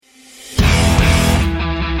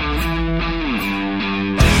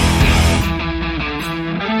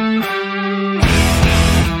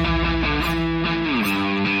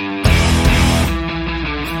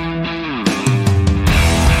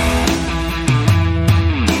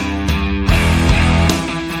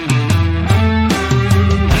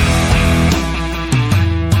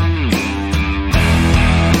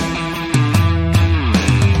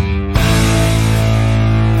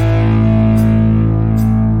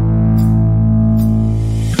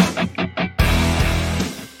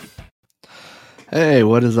Hey,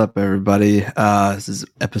 what is up, everybody? This is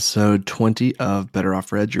episode 20 of Better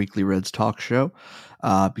Off Reds, your weekly Reds talk show.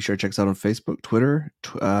 Be sure to check us out on Facebook, Twitter,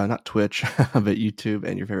 not Twitch, but YouTube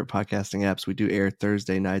and your favorite podcasting apps. We do air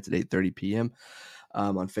Thursday nights at 8:30 p.m.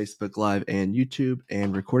 On Facebook Live and YouTube,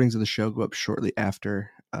 and recordings of the show go up shortly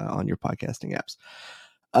after on your podcasting apps.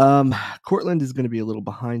 Cortland is going to be a little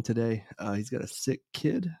behind today. He's got a sick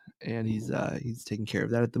kid, and he's taking care of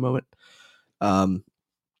that at the moment.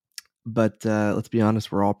 But let's be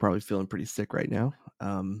honest, we're all probably feeling pretty sick right now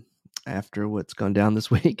after what's gone down this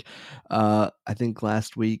week. I think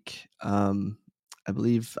last week, I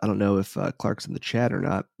believe, I don't know if Clark's in the chat or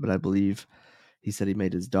not, but I believe he said he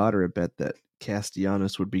made his daughter a bet that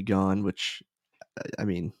Castellanos would be gone, which, I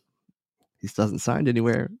mean, he still hasn't signed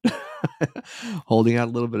anywhere. Holding out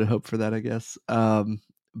a little bit of hope for that, I guess.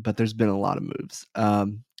 But there's been a lot of moves.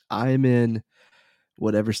 I'm in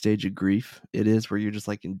whatever stage of grief it is where you're just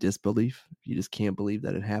like in disbelief. You just can't believe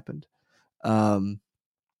that it happened.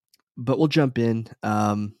 But we'll jump in,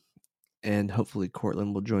 and hopefully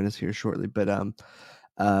Cortland will join us here shortly. But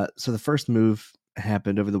so the first move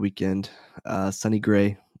happened over the weekend. Sonny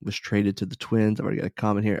Gray was traded to the Twins. I've already got a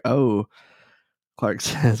comment here. Oh, Clark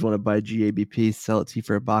says, want to buy GABP, sell it to you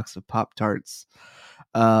for a box of Pop-Tarts.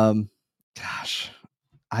 Gosh,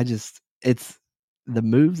 it's the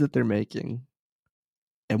moves that they're making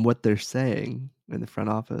and what they're saying in the front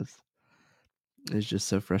office is just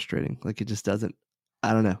so frustrating. Like, it just doesn't,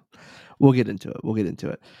 I don't know. We'll get into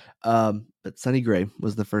it. But Sonny Gray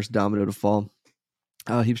was the first domino to fall.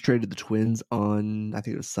 He was traded to the Twins on, I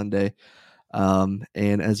think it was Sunday. And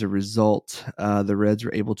as a result, the Reds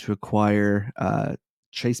were able to acquire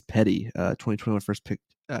Chase Petty,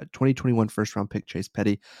 2021 first round pick Chase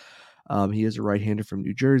Petty. He is a right-hander from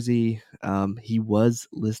New Jersey. He was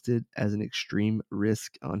listed as an extreme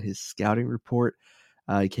risk on his scouting report.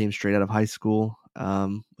 He came straight out of high school,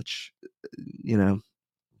 which,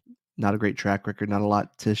 not a great track record, not a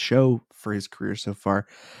lot to show for his career so far.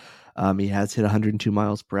 He has hit 102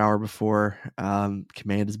 miles per hour before.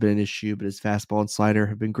 Command has been an issue, but his fastball and slider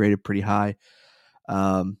have been graded pretty high.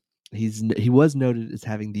 He was noted as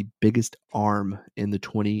having the biggest arm in the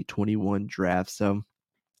 2021 draft. So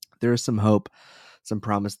there is some hope, some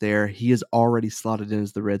promise there. He is already slotted in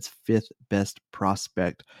as the Reds' fifth best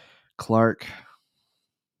prospect. Clark,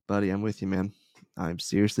 buddy, I'm with you, man. I'm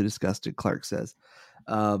seriously disgusted, Clark says.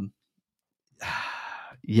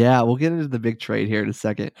 Yeah, we'll get into the big trade here in a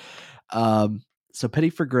second. So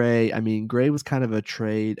Petty for Gray. I mean, Gray was kind of a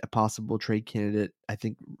possible trade candidate. I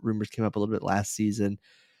think rumors came up a little bit last season.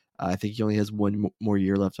 I think he only has one more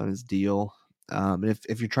year left on his deal. And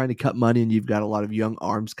if you're trying to cut money and you've got a lot of young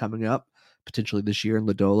arms coming up, potentially this year in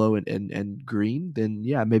Lodolo and Green, then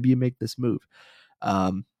yeah, maybe you make this move.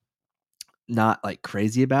 Not like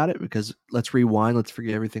crazy about it, because let's rewind. Let's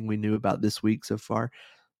forget everything we knew about this week so far.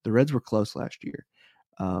 The Reds were close last year.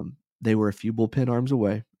 They were a few bullpen arms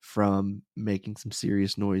away from making some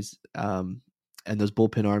serious noise. And those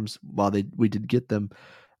bullpen arms, while we did get them,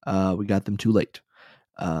 we got them too late.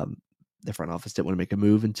 The front office didn't want to make a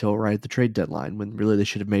move until right at the trade deadline, when really they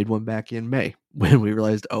should have made one back in May, when we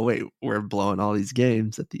realized, oh wait, we're blowing all these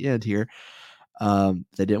games at the end here. They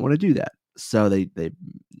didn't want to do that. So they,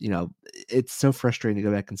 it's so frustrating to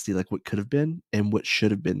go back and see like what could have been and what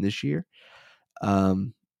should have been this year.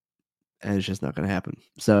 And it's just not going to happen.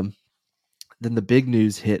 So then the big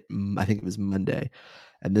news hit, I think it was Monday.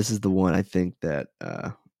 And this is the one I think that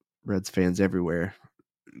Reds fans everywhere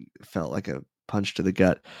felt like a punch to the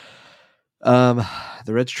gut.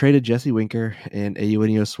 The Reds traded Jesse Winker and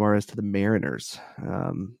Eugenio Suarez to the Mariners.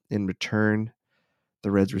 In return, the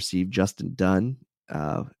Reds received Justin Dunn,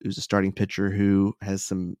 who's a starting pitcher who has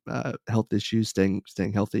some health issues, staying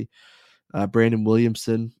healthy. Brandon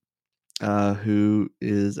Williamson, who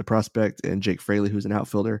is a prospect, and Jake Fraley, who's an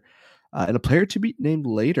outfielder, and a player to be named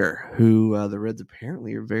later, who the Reds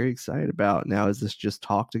apparently are very excited about. Now, is this just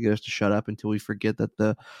talk to get us to shut up until we forget that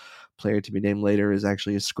the player to be named later is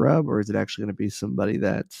actually a scrub, or is it actually going to be somebody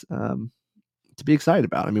that's to be excited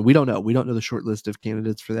about? I mean, we don't know. We don't know the short list of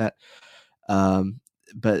candidates for that.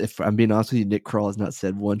 But if I'm being honest with you, Nick Krall has not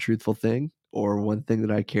said one truthful thing or one thing that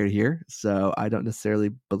I care to hear. So I don't necessarily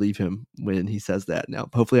believe him when he says that. Now,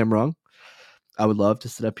 hopefully I'm wrong. I would love to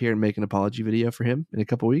sit up here and make an apology video for him in a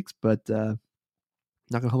couple weeks, but not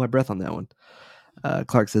going to hold my breath on that one.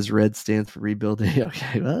 Clark says red stands for rebuilding.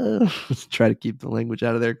 Okay, well, try to keep the language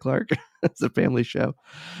out of there, Clark. It's a family show.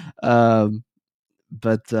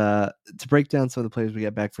 But to break down some of the players we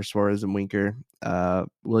got back for Suarez and Winker,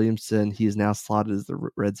 Williamson, he is now slotted as the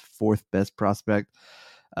Reds' fourth best prospect.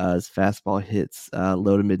 His fastball hits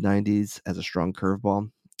low to mid 90s, has a strong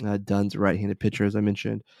curveball. Dunn's a right-handed pitcher, as I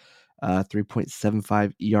mentioned.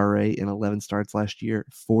 3.75 ERA in 11 starts last year,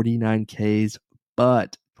 49 Ks,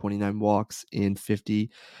 but 29 walks in 50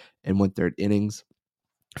 and 1/3 innings.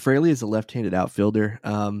 Fraley is a left-handed outfielder.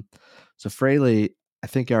 So Fraley, I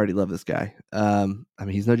think I already love this guy. I mean,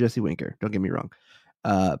 he's no Jesse Winker. Don't get me wrong.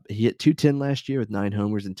 He hit 210 last year with 9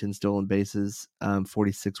 homers and 10 stolen bases,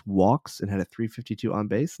 46 walks, and had a 352 on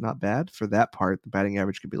base. Not bad for that part. The batting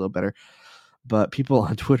average could be a little better. But people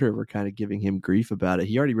on Twitter were kind of giving him grief about it.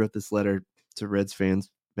 He already wrote this letter to Reds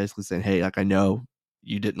fans basically saying, hey, like, I know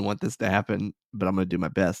you didn't want this to happen, but I'm going to do my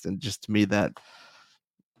best. And just to me, that,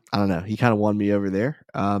 I don't know, he kind of won me over there.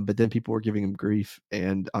 But then people were giving him grief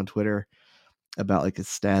and on Twitter about like his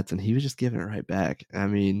stats, and he was just giving it right back. I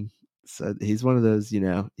mean, so he's one of those,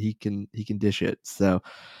 he can dish it. So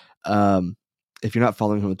if you're not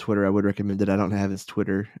following him on Twitter, I would recommend it. I don't have his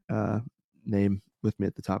Twitter name with me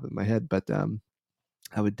at the top of my head, but I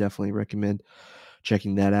would definitely recommend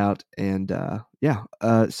checking that out. And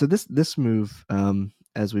so this move,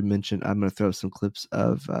 as we mentioned, I'm going to throw some clips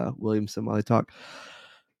of Williamson while I talk.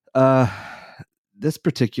 This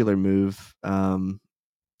particular move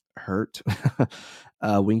hurt.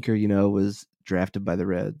 Winker, was drafted by the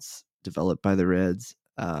Reds, developed by the Reds,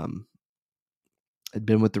 had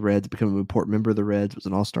been with the Reds, become an important member of the Reds, was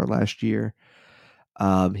an all-star last year.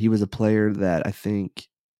 He was a player that I think,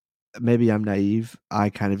 maybe I'm naive, I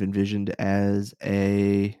kind of envisioned as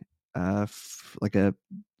a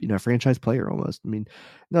franchise player almost. I mean,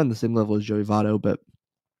 not on the same level as Joey Votto, but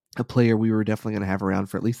a player we were definitely going to have around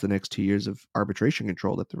for at least the next 2 years of arbitration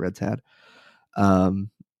control that the Reds had.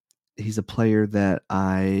 He's a player that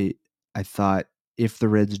I thought if the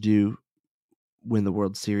Reds do win the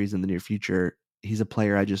World Series in the near future, he's a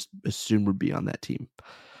player I just assumed would be on that team,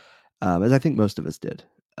 as I think most of us did.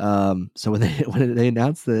 So when they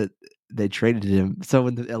announced that they traded him, so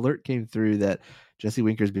when the alert came through that Jesse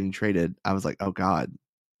Winker's being traded, I was like, oh God,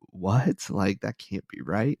 what? Like, that can't be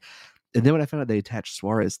right. And then when I found out they attached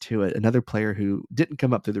Suarez to it, another player who didn't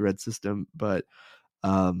come up through the Red system, but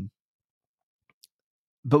was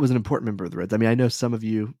an important member of the Reds. I mean, I know some of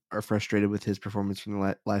you are frustrated with his performance from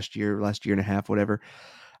the last year and a half, whatever.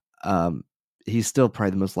 He's still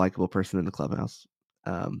probably the most likable person in the clubhouse.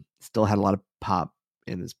 Still had a lot of pop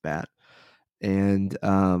in his bat. And,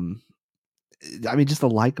 I mean, just a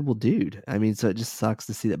likable dude. I mean, so it just sucks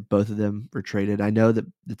to see that both of them were traded. I know that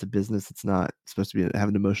it's a business. It's not supposed to have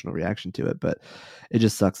an emotional reaction to it, but it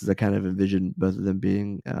just sucks as I kind of envision both of them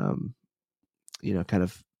being, kind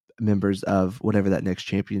of members of whatever that next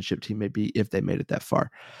championship team may be if they made it that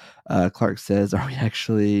far. Clark says, are we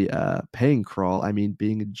actually paying Krall? I mean,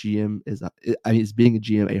 being a GM is being a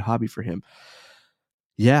GM a hobby for him?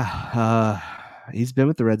 Yeah. He's been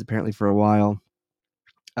with the Reds apparently for a while.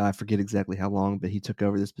 I forget exactly how long, but he took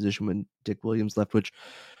over this position when Dick Williams left, which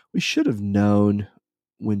we should have known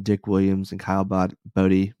when Dick Williams and Kyle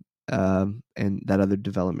Bodie and that other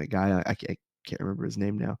development guy, I can't remember his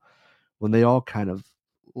name now, when they all kind of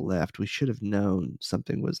left, we should have known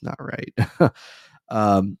something was not right.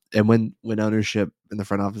 And when ownership in the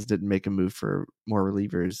front office didn't make a move for more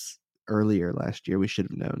relievers earlier last year, we should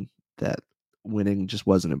have known that winning just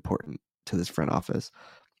wasn't important to this front office.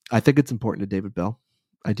 I think it's important to David Bell.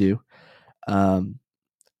 I do. I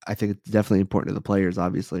think it's definitely important to the players,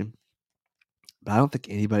 obviously. But I don't think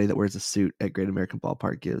anybody that wears a suit at Great American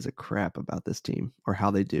Ballpark gives a crap about this team or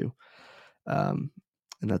how they do. And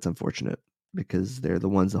that's unfortunate because they're the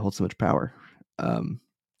ones that hold so much power. But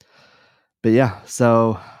yeah,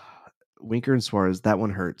 so Winker and Suarez, that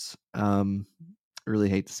one hurts. Really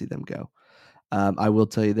hate to see them go. I will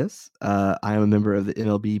tell you this. I am a member of the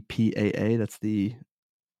MLB PAA. That's the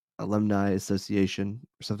Alumni Association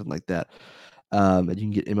or something like that. And you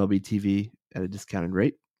can get MLB TV at a discounted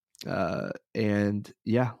rate. And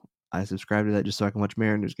yeah, I subscribe to that just so I can watch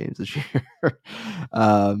Mariners games this year.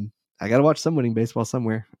 I got to watch some winning baseball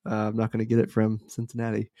somewhere. I'm not going to get it from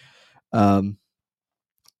Cincinnati.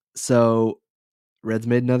 So Reds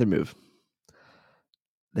made another move.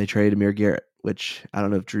 They traded Amir Garrett, which I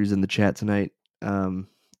don't know if Drew's in the chat tonight. I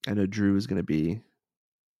know Drew is going to be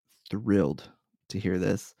thrilled to hear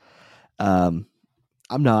this. I'm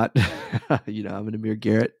not. I'm an Amir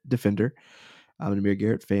Garrett defender. I'm an Amir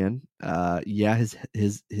Garrett fan.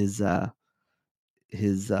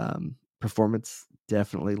 His performance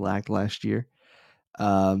definitely lacked last year.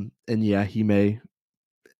 And yeah, he may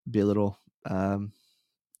be a little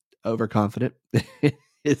overconfident in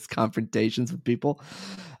his confrontations with people.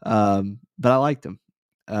 But I liked him.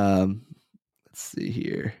 Let's see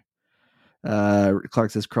here.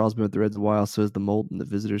 Clark says Krall's been with the Reds a while, so is the mold in the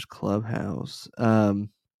visitors' clubhouse.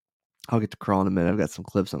 I'll get to Crawl in a minute. I've got some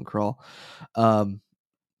clips on Crawl.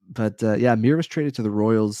 But yeah, Amir was traded to the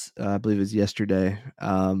Royals, I believe it was yesterday.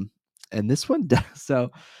 And this one,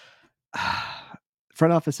 so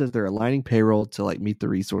front office says they're aligning payroll to like meet the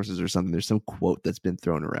resources or something. There's some quote that's been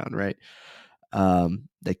thrown around, right?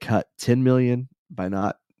 They cut $10 million by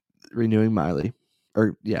not renewing Miley,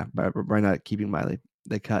 or yeah, by not keeping Miley.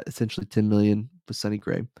 They cut essentially $10 million with Sonny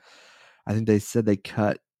Gray. I think they said they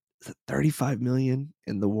cut $35 million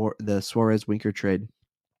in the Suarez Winker trade.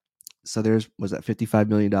 So theirs was at $55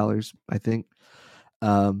 million, I think.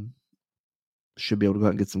 Should be able to go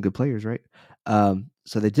out and get some good players, right?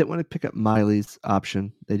 So they didn't want to pick up Miley's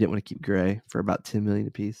option. They didn't want to keep Gray for about $10 million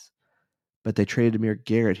apiece. But they traded Amir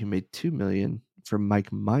Garrett, who made $2 million, for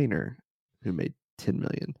Mike Minor, who made $10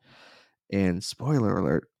 million. And spoiler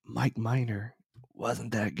alert, Mike Minor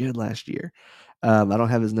wasn't that good last year. I don't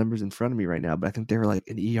have his numbers in front of me right now, but I think they were like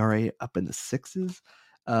an ERA up in the sixes.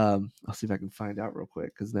 I'll see if I can find out real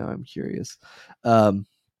quick because now I'm curious. Let's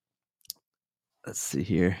see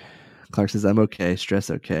here. Clark says, I'm okay, stress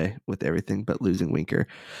okay with everything but losing Winker.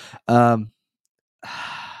 I'm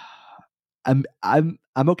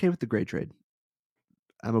okay with the Gray trade.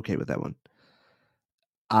 I'm okay with that one.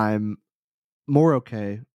 I'm more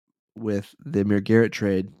okay with the Amir Garrett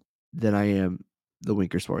trade than I am the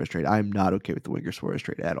Winker Suarez trade. I'm not okay with the Winker Suarez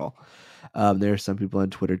trade at all. There are some people on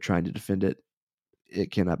Twitter trying to defend it.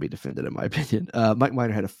 It cannot be defended, in my opinion. Mike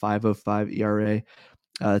Minor had a 5.05 ERA.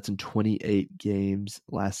 It's in 28 games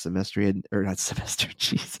last semester. He had, or not semester,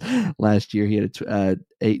 jeez. Last year he had a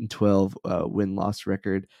 8-12 win-loss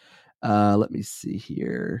record. Let me see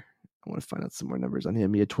here. I want to find out some more numbers on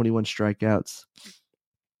him. He had 21 strikeouts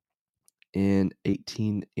in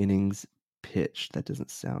 18 innings pitched. That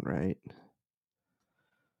doesn't sound right.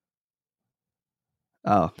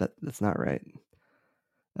 Oh, that's not right.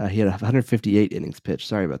 He had 158 innings pitched.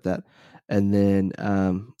 Sorry about that. And then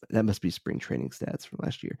that must be spring training stats from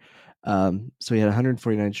last year. So he had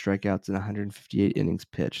 149 strikeouts and 158 innings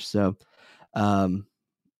pitched. So,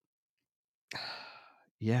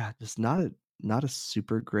 yeah, just not a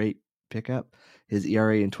super great pickup. His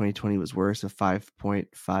ERA in 2020 was worse, a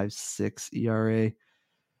 5.56 ERA.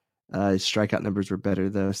 His strikeout numbers were better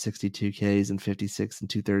though, 62 Ks and 56 and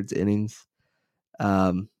 2/3 innings.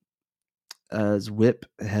 His WHIP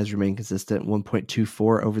has remained consistent,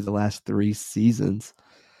 1.24 over the last 3 seasons.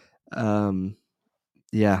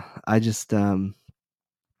 Yeah, I just I'm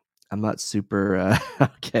not super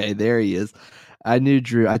okay. There he is. I knew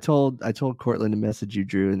Drew. I told Cortland to message you,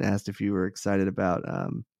 Drew, and asked if you were excited about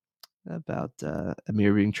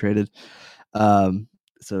Amir being traded.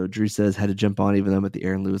 So Drew says had to jump on even though I'm at the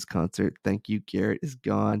Aaron Lewis concert. Thank you. Garrett is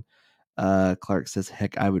gone. Clark says,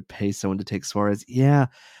 heck, I would pay someone to take Suarez. Yeah,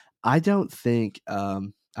 I don't think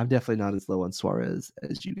I'm definitely not as low on Suarez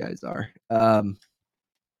as you guys are. I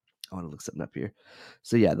want to look something up here.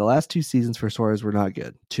 So yeah, the last 2 seasons for Suarez were not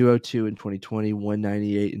good. 202 in 2020,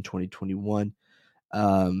 198 in 2021.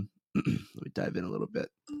 Let me dive in a little bit.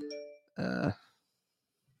 Sorry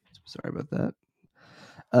about that.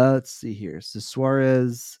 Let's see here. So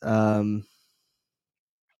Suarez, oh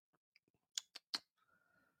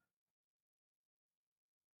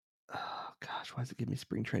gosh, why does it give me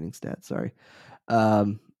spring training stats? Sorry.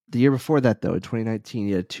 The year before that, though, in 2019,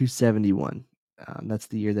 he had 271. That's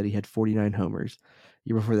the year that he had 49 homers.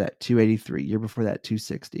 Year before that, 283. Year before that,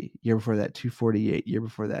 260. Year before that, 248. Year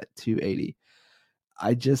before that, 280.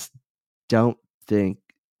 I just don't think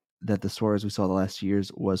that the Suarez we saw the last 2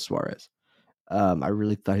 years was Suarez. I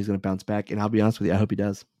really thought he was going to bounce back, and I'll be honest with you, I hope he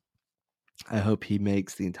does. I hope he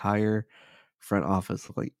makes the entire front office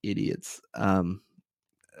look like idiots. I'm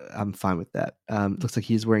fine with that. Looks like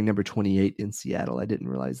he's wearing number 28 in Seattle. I didn't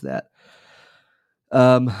realize that.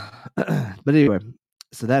 But anyway,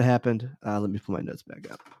 so that happened. Let me pull my notes back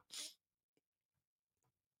up.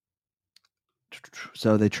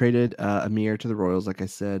 So they traded Amir to the Royals, like I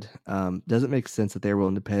said. Doesn't make sense that they're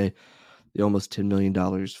willing to pay the almost $10 million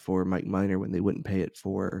for Mike Minor when they wouldn't pay it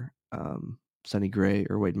for Sonny Gray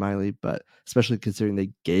or Wade Miley, but especially considering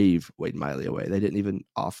they gave Wade Miley away. They didn't even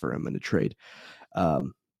offer him in a trade.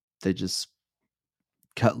 They just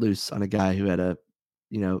cut loose on a guy who had an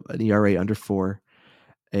ERA under 4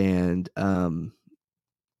 and had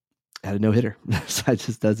a no-hitter. So that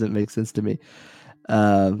just doesn't make sense to me.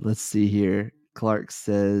 Let's see here. Clark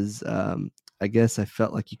says, I guess I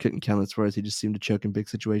felt like you couldn't count on Suarez. He just seemed to choke in big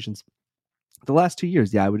situations. The last 2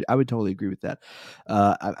 years, yeah, I would totally agree with that.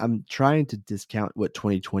 I'm trying to discount what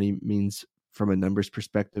 2020 means from a numbers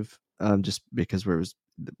perspective, just because there was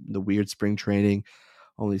the weird spring training,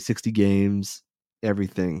 only 60 games,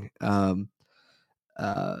 everything.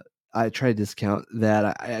 I try to discount that.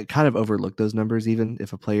 I kind of overlook those numbers, even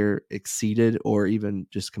if a player exceeded or even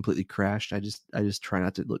just completely crashed. I just try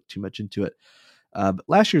not to look too much into it. But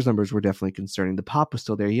last year's numbers were definitely concerning. The pop was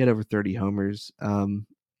still there. He had over 30 homers,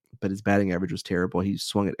 but his batting average was terrible. He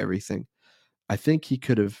swung at everything. I think he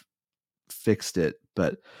could have fixed it,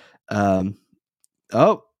 but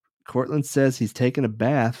Cortland says he's taking a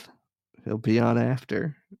bath. He'll be on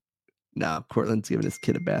after. No, Cortland's giving his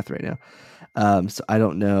kid a bath right now. So I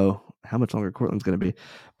don't know how much longer Cortland's going to be,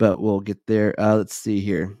 but we'll get there. Let's see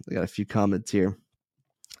here. I got a few comments here.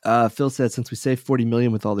 Phil said, since we saved $40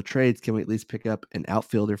 million with all the trades, can we at least pick up an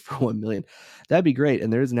outfielder for $1 million? That'd be great.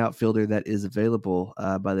 And there is an outfielder that is available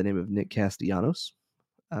by the name of Nick Castellanos.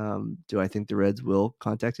 Do I think the Reds will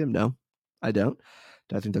contact him? No, I don't.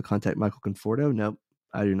 Do I think they'll contact Michael Conforto? No,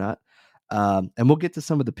 I do not. And we'll get to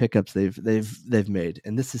some of the pickups they've made,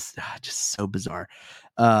 and this is just so bizarre.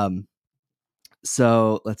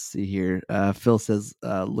 So let's see here. Phil says,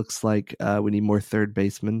 looks like we need more third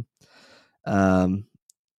basemen.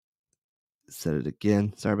 Said it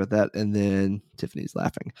again. Sorry about that. And then Tiffany's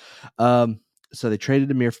laughing. So they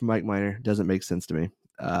traded Amir for Mike Minor. Doesn't make sense to me.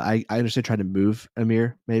 I understand trying to move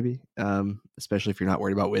Amir, maybe, especially if you're not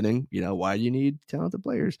worried about winning. Why do you need talented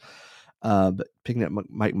players? But picking up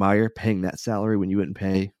Mike Meyer, paying that salary when you wouldn't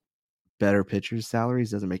pay better pitchers'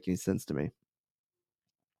 salaries doesn't make any sense to me.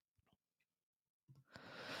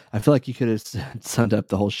 I feel like you could have summed up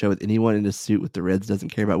the whole show with anyone in a suit with the Reds doesn't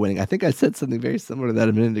care about winning. I think I said something very similar to that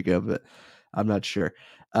a minute ago, but I'm not sure.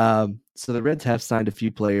 So the Reds have signed a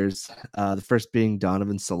few players. The first being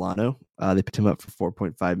Donovan Solano. They picked him up for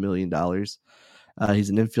 $4.5 million. He's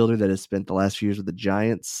an infielder that has spent the last few years with the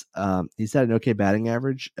Giants. He's had an okay batting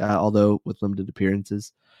average, although with limited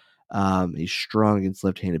appearances. He's strong against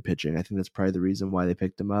left-handed pitching. I think that's probably the reason why they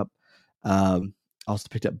picked him up. Also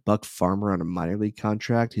picked up Buck Farmer on a minor league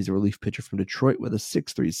contract. He's a relief pitcher from Detroit with a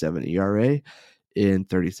 6.37 ERA in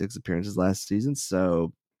 36 appearances last season.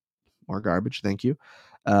 So more garbage. Thank you.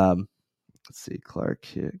 Let's see. Clark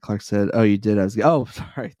said, oh, you did.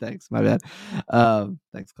 Sorry. Thanks. My bad.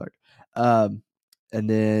 Thanks, Clark. And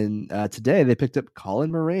then today they picked up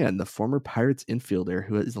Colin Moran, the former Pirates infielder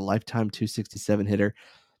who is a lifetime 267 hitter.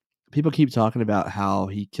 People keep talking about how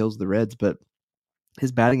he kills the Reds, but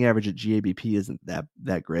his batting average at GABP isn't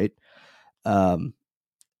that great. And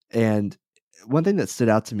one thing that stood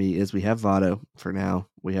out to me is we have Votto for now.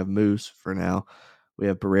 We have Moose for now. We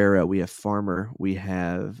have Barrera. We have Farmer. We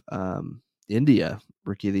have India,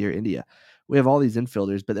 Rookie of the Year India. We have all these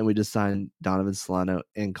infielders, but then we just signed Donovan Solano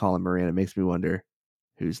and Colin Moran. It makes me wonder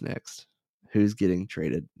who's next, who's getting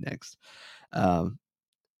traded next.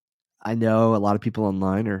 I know a lot of people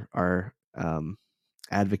online are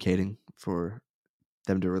advocating for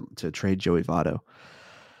them to trade Joey Votto.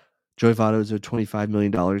 Joey Votto is owed $25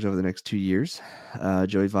 million over the next 2 years.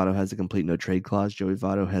 Joey Votto has a complete no-trade clause. Joey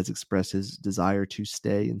Votto has expressed his desire to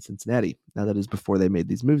stay in Cincinnati. Now, that is before they made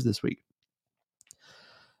these moves this week.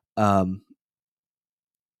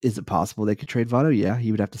 Is it possible they could trade Votto? Yeah, he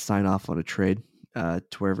would have to sign off on a trade to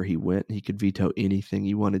wherever he went. He could veto anything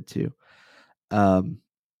he wanted to.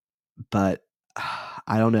 But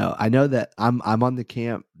I don't know. I know that I'm on the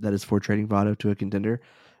camp that is for trading Votto to a contender.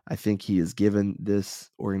 I think he has given this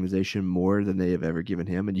organization more than they have ever given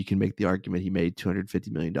him. And you can make the argument he made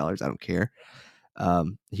 $250 million. I don't care.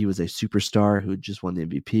 He was a superstar who had just won the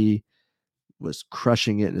MVP, was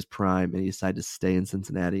crushing it in his prime, and he decided to stay in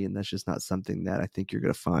Cincinnati. And that's just not something that I think you're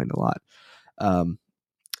going to find a lot.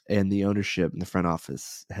 And the ownership in the front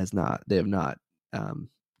office have not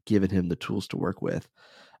given him the tools to work with.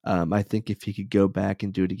 I think if he could go back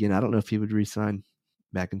and do it again, I don't know if he would re-sign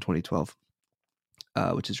back in 2012,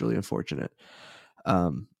 which is really unfortunate.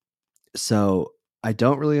 So I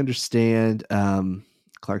don't really understand.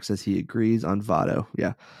 Clark says he agrees on Votto.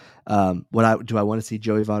 Yeah. Do I want to see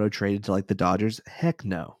Joey Votto traded to like the Dodgers? Heck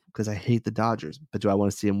no, because I hate the Dodgers. But do I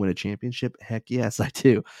want to see him win a championship? Heck yes, I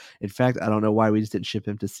do. In fact, I don't know why we just didn't ship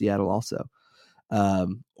him to Seattle also.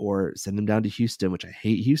 Or send him down to Houston, which I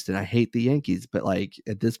hate Houston. I hate the Yankees, but like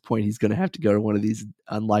at this point, he's going to have to go to one of these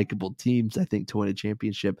unlikable teams, I think, to win a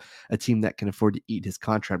championship, a team that can afford to eat his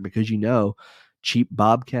contract because, cheap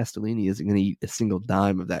Bob Castellini isn't going to eat a single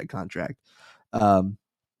dime of that contract.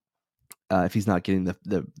 If he's not getting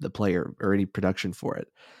the player or any production for it.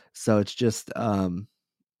 So it's just,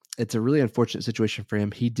 it's a really unfortunate situation for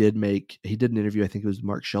him. He did an interview, I think it was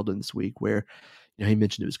Mark Sheldon this week, where he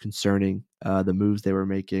mentioned it was concerning the moves they were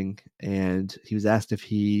making, and he was asked if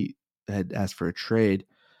he had asked for a trade,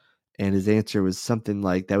 and his answer was something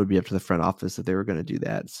like that would be up to the front office if they were going to do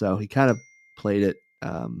that. So he kind of played it,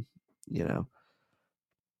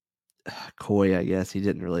 coy, I guess. He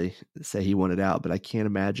didn't really say he wanted out, but I can't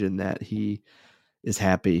imagine that he is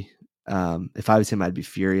happy. If I was him, I'd be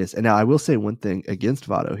furious. And now I will say one thing against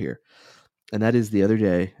Votto here, and that is the other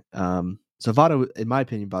day. So Votto, in my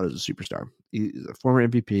opinion, Votto is a superstar. He's a former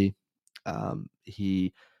MVP.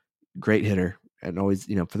 He great hitter and always,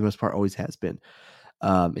 for the most part, always has been.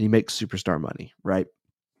 And he makes superstar money, right?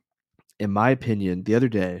 In my opinion, the other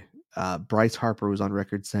day, Bryce Harper was on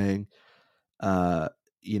record saying, the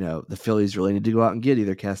Phillies really need to go out and get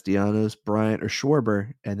either Castellanos, Bryant, or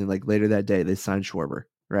Schwarber. And then later that day, they signed Schwarber,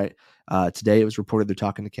 right? Today it was reported they're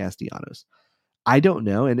talking to Castellanos. I don't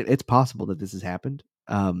know, and it's possible that this has happened.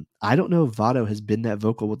 I don't know if Votto has been that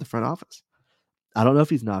vocal with the front office. I don't know if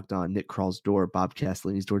he's knocked on Nick Krall's door, Bob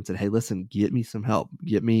Castellini's door, and said, "Hey, listen, get me some help.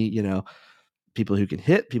 Get me, people who can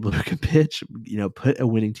hit, people who can pitch. Put a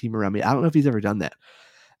winning team around me." I don't know if he's ever done that.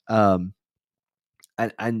 I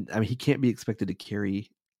mean, he can't be expected to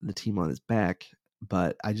carry the team on his back,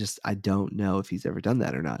 but I don't know if he's ever done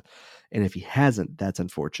that or not. And if he hasn't, that's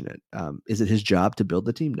unfortunate. Is it his job to build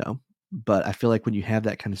the team? No, but I feel like when you have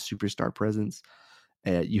that kind of superstar presence,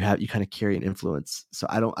 you kind of carry an influence. So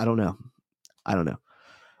I don't know.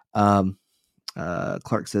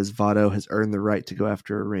 Clark says Votto has earned the right to go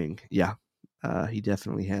after a ring. Yeah, he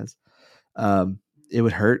definitely has. It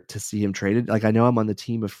would hurt to see him traded. I know I'm on the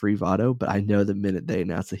team of free Votto, but I know the minute they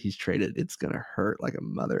announce that he's traded, it's going to hurt like a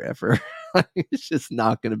mother effer. It's just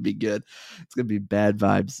not going to be good. It's going to be bad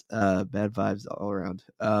vibes all around.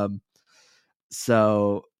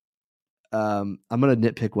 So I'm going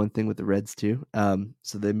to nitpick one thing with the Reds too.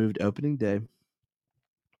 So they moved opening day.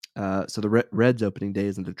 So the Reds opening day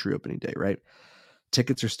isn't a true opening day, right?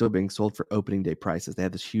 Tickets are still being sold for opening day prices. They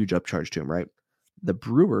have this huge upcharge to them, right? The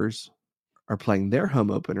Brewers are playing their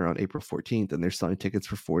home opener on April 14th, and they're selling tickets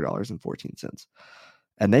for $4.14.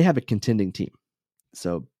 And they have a contending team.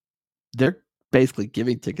 So they're basically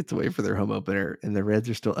giving tickets away for their home opener, and the Reds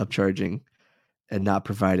are still upcharging and not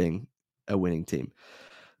providing a winning team.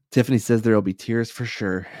 Tiffany says there will be tears for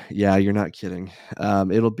sure. Yeah, you're not kidding.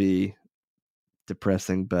 It'll be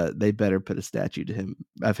depressing, but they better put a statue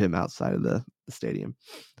of him outside of the stadium.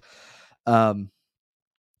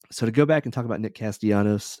 So to go back and talk about Nick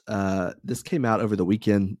Castellanos, this came out over the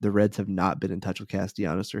weekend. The Reds have not been in touch with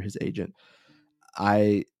Castellanos or his agent.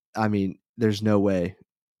 I mean, there's no way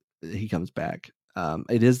he comes back.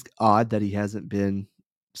 It is odd that he hasn't been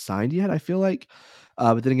signed yet, I feel like.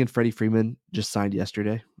 But then again, Freddie Freeman just signed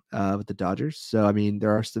yesterday with the Dodgers. So, I mean,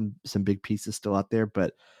 there are some big pieces still out there,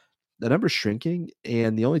 but the number's shrinking,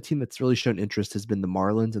 and the only team that's really shown interest has been the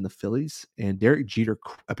Marlins and the Phillies. And Derek Jeter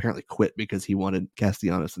apparently quit because he wanted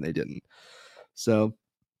Castellanos and they didn't. So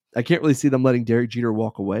I can't really see them letting Derek Jeter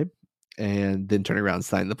walk away and then turn around and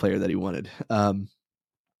sign the player that he wanted.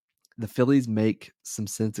 The Phillies make some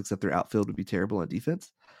sense, except their outfield would be terrible on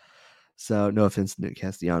defense. So no offense to Nick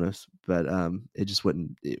Castellanos, but it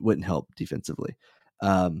wouldn't help defensively.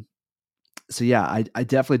 So yeah, I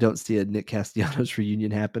definitely don't see a Nick Castellanos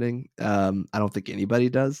reunion happening. I don't think anybody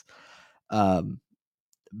does.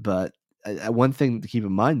 But one thing to keep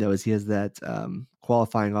in mind though is he has that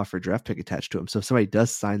qualifying offer draft pick attached to him. So if somebody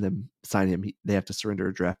does sign him, they have to surrender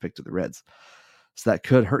a draft pick to the Reds. So that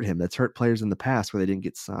could hurt him. That's hurt players in the past where they didn't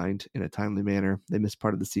get signed in a timely manner. They missed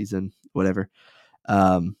part of the season, whatever.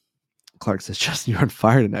 Clark says, Justin, you're on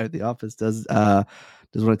fire tonight at the office. Does want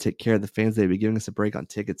to take care of the fans. They'd be giving us a break on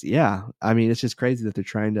tickets. Yeah. I mean, it's just crazy that they're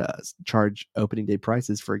trying to charge opening day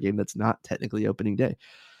prices for a game that's not technically opening day.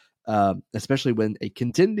 Especially when a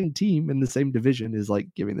contending team in the same division is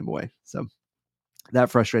giving them away. So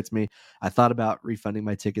that frustrates me. I thought about refunding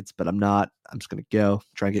my tickets, but I'm not. I'm just going to go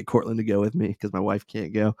try and get Cortland to go with me because my wife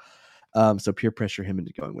can't go. So peer pressure him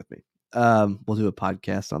into going with me. We'll do a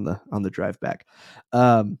podcast on the drive back.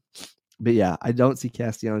 But yeah, I don't see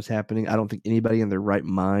Castellanos happening. I don't think anybody in their right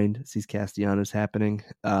mind sees Castellanos happening.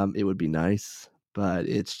 It would be nice, but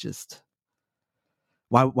it's just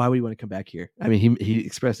why would he want to come back here? I mean, he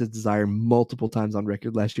expressed his desire multiple times on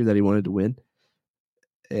record last year that he wanted to win,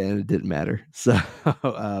 and it didn't matter. So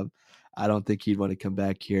I don't think he'd want to come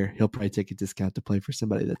back here. He'll probably take a discount to play for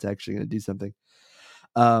somebody that's actually going to do something.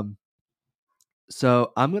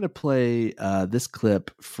 So I'm going to play this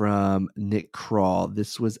clip from Nick Krall.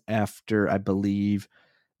 This was after, I believe,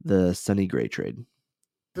 the Sonny Gray trade.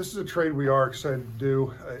 This is a trade we are excited to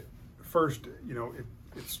do. First,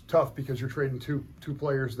 it's tough because you're trading two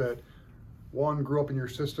players that one grew up in your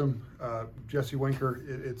system. Jesse Winker,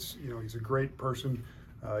 he's a great person.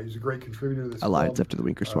 He's a great contributor to this Alliance club. After the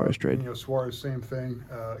Winker Suarez trade. Suarez, same thing.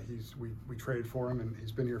 We traded for him, and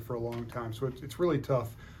he's been here for a long time. So it's really tough.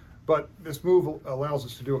 But this move allows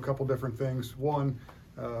us to do a couple different things. One,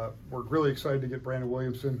 We're really excited to get Brandon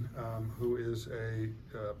Williamson, who is a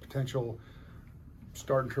potential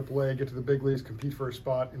start in AAA, get to the big leagues, compete for a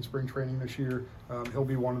spot in spring training this year. He'll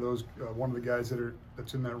be one of the guys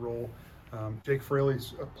that's in that role. Jake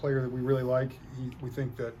Fraley's a player that we really like. We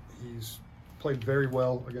think that he's played very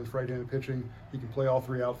well against right-handed pitching. He can play all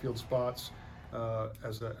three outfield spots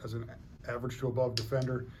as an average to above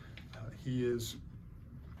defender. He's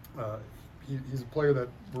a player that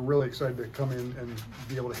we're really excited to come in and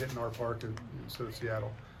be able to hit in our park instead of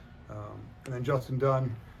Seattle. And then Justin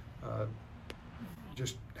Dunn,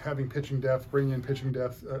 just having pitching depth, bringing in pitching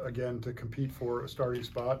depth again to compete for a starting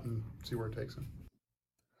spot and see where it takes him.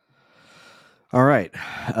 All right.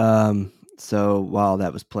 So while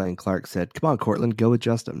that was playing, Clark said, "Come on, Cortland, go with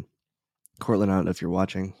Justin." Cortland, I don't know if you're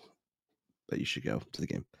watching, but you should go to the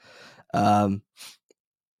game.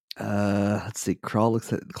 Let's see.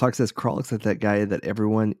 Clark says Crawl looks at that guy that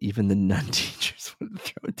everyone, even the nun teachers, would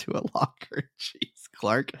throw into a locker. Jeez,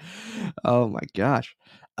 Clark. Oh my gosh.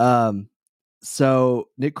 So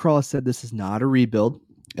Nick Krall said this is not a rebuild,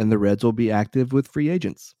 and the Reds will be active with free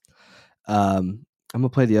agents. I'm gonna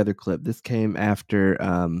play the other clip. This came after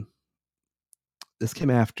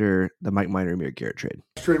the Mike Minor Amir Garrett trade.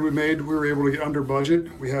 Trade we made, we were able to get under budget.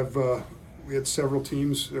 We had several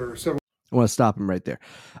teams or several. I want to stop him right there.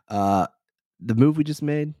 The move we just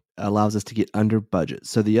made allows us to get under budget.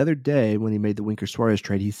 So the other day when he made the Winker Suarez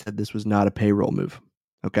trade, he said this was not a payroll move.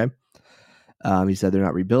 Okay. He said they're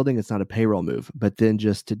not rebuilding. It's not a payroll move. But then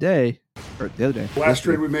just today, or the other day. Last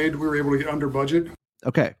trade we made, we were able to get under budget.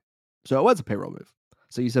 Okay. So it was a payroll move.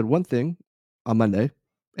 So you said one thing on Monday,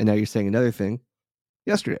 and now you're saying another thing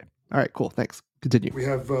yesterday. All right, cool. Thanks. Continue. We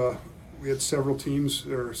had several teams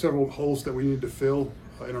or several holes that we needed to fill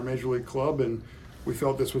in our major league club, and we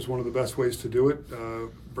felt this was one of the best ways to do it.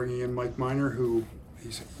 Bringing in Mike Minor, who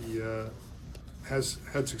he has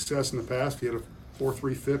had success in the past. He had a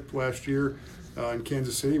 4.3 FIP last year in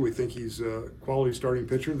Kansas City. We think he's a quality starting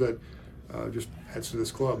pitcher that just heads to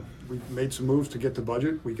this club. We made some moves to get to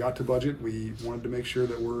budget. We got to budget. We wanted to make sure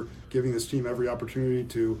that we're giving this team every opportunity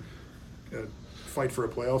to fight for a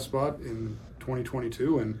playoff spot in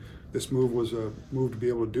 2022, and this move was a move to be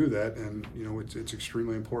able to do that, and it's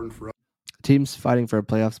extremely important for us. Teams fighting for a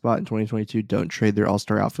playoff spot in 2022 don't trade their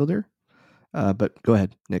all-star outfielder. But go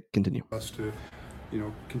ahead, Nick, continue. Us to,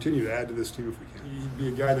 continue to add to this team if we can. He'd be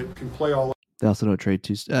a guy that can play all They also don't trade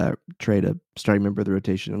a starting member of the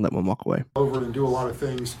rotation and let one walk away. over and do a lot of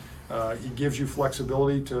things. He gives you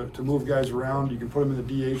flexibility to move guys around. You can put him in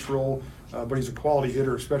the DH role, but he's a quality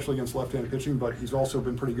hitter, especially against left-handed pitching, but he's also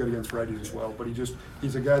been pretty good against righties as well. But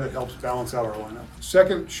he's a guy that helps balance out our lineup.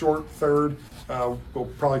 Second, short, third,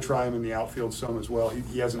 we'll probably try him in the outfield some as well.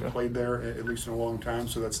 He hasn't played there, at least in a long time,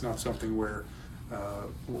 so that's not something where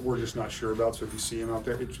we're just not sure about. So if you see him out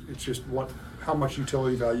there, it's just how much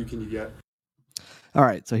utility value can you get? All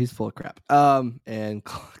right, so he's full of crap. And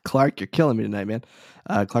Clark, you're killing me tonight, man.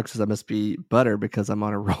 Clark says I must be butter because I'm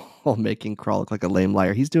on a roll making Crawl look like a lame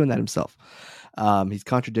liar. He's doing that himself. He's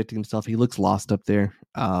contradicting himself. He looks lost up there.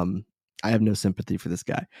 I have no sympathy for this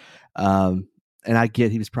guy. And I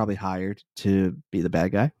get he was probably hired to be the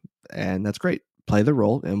bad guy, and that's great. Play the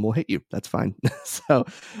role, and we'll hate you. That's fine. So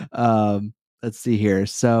let's see here.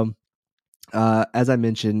 So as I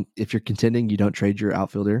mentioned, if you're contending, you don't trade your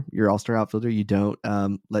outfielder, your all-star outfielder. You don't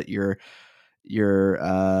let your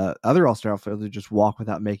other all-star outfielder just walk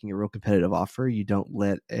without making a real competitive offer. You don't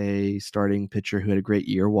let a starting pitcher who had a great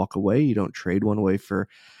year walk away. You don't trade one away for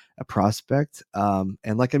a prospect.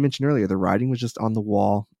 And like I mentioned earlier, the writing was just on the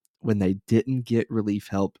wall when they didn't get relief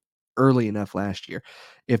help early enough last year.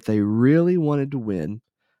 If they really wanted to win,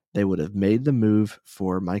 they would have made the move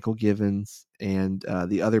for Michael Givens and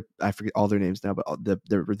the other, I forget all their names now, but the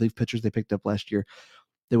relief pitchers they picked up last year.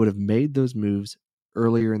 They would have made those moves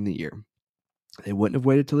earlier in the year. They wouldn't have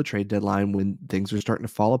waited till the trade deadline when things were starting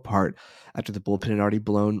to fall apart after the bullpen had already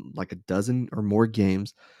blown like a dozen or more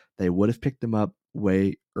games. They would have picked them up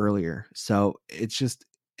way earlier. So it's just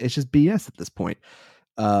BS at this point.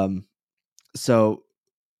 So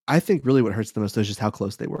I think really what hurts the most is just how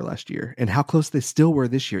close they were last year and how close they still were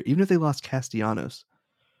this year. Even if they lost Castellanos,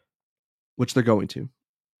 which they're going to,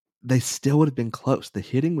 they still would have been close. The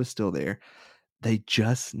hitting was still there. They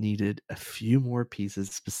just needed a few more pieces,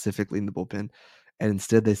 specifically in the bullpen. And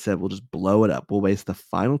instead they said, we'll just blow it up. We'll waste the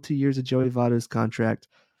final 2 years of Joey Votto's contract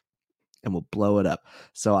and we'll blow it up.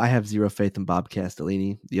 So I have zero faith in Bob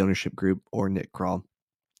Castellini, the ownership group, or Nick Krall.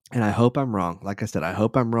 And I hope I'm wrong. Like I said, I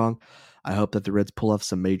hope I'm wrong. I hope that the Reds pull off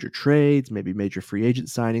some major trades, maybe major free agent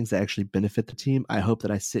signings that actually benefit the team. I hope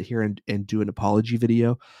that I sit here and do an apology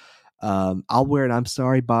video I'll wear an "I'm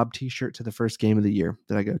sorry, Bob" T-shirt to the first game of the year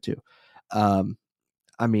that I go to.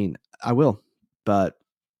 I mean, I will, but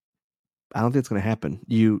I don't think it's going to happen.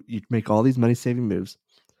 You make all these money saving moves.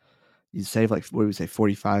 You save like, what do we say,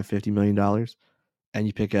 $45-50 million, and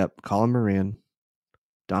you pick up Colin Moran,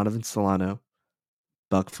 Donovan Solano,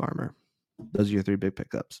 Buck Farmer. Those are your three big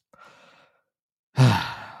pickups.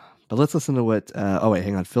 But let's listen to what.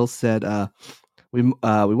 Hang on. Phil said we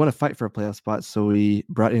want to fight for a playoff spot, so we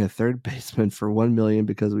brought in a third baseman for $1 million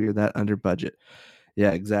because we were that under budget.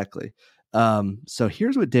 Yeah, exactly. So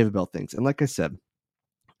here's what David Bell thinks, and like I said,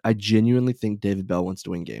 I genuinely think David Bell wants to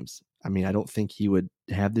win games. I mean, I don't think he would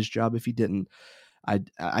have this job if he didn't.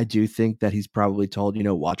 I do think that he's probably told,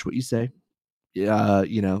 watch what you say.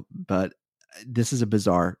 But this is a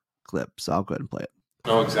bizarre clip, so I'll go ahead and play it.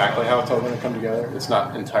 Know exactly how it's all going to come together. It's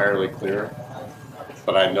not entirely clear,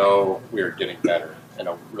 but I know we are getting better in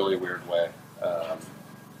a really weird way to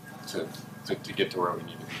get to where we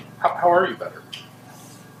need to be. How are you better?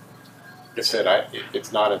 Like I said,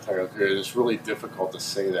 it's not entirely clear. It's really difficult to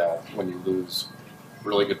say that when you lose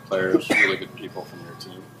really good players, really good people from your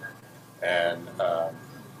team, and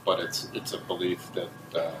but it's a belief that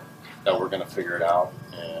we're going to figure it out,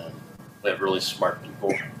 and we have really smart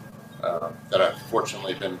people that I've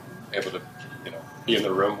fortunately been able to be in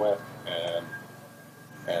the room with, and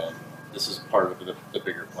this is part of the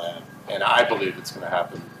bigger plan, and I believe it's going to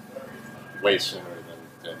happen way sooner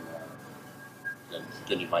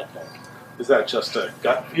than you might think. Is that just a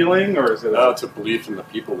gut feeling, or is it? No, it's a belief in the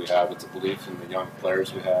people we have. It's a belief in the young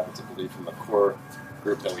players we have. It's a belief in the core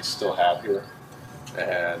group that we still have here,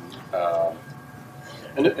 and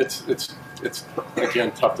it's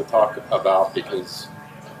again tough to talk about because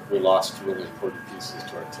we lost really important pieces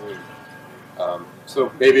to our team.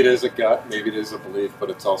 So maybe it is a gut, maybe it is a belief, but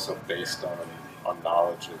it's also based on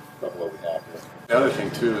knowledge of what we have here. The other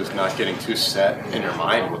thing too is not getting too set in your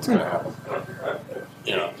mind what's going to happen.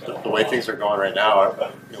 The way things are going right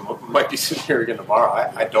now, might be sitting here again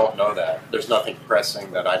tomorrow. I don't know that. There's nothing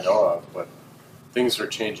pressing that I know of, but things are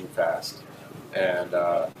changing fast. And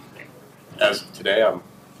as of today, I'm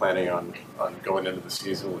planning on going into the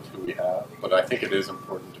season with who we have. But I think it is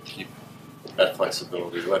important to keep that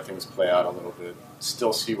flexibility, let things play out a little bit,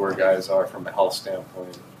 still see where guys are from a health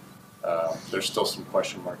standpoint. There's still some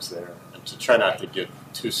question marks there. And to try not to get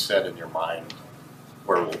too set in your mind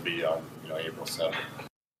where we'll be on April 7th.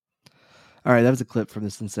 All right, that was a clip from the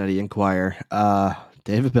Cincinnati Enquirer.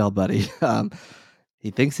 David Bell, buddy. He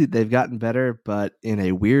thinks they've gotten better, but in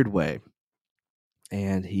a weird way.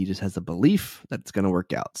 And he just has a belief that it's going to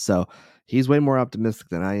work out. So he's way more optimistic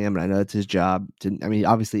than I am. And I know it's his job. He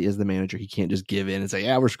obviously is the manager. He can't just give in and say,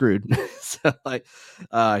 yeah, we're screwed. So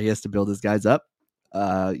he has to build his guys up,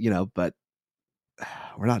 but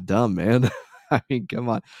we're not dumb, man. I mean, come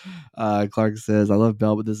on. Clark says, I love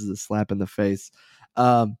Bell, but this is a slap in the face.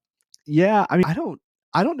 Yeah, I mean,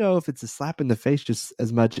 I don't know if it's a slap in the face just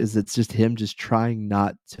as much as it's just him just trying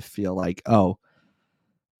not to feel like, oh,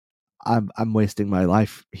 I'm wasting my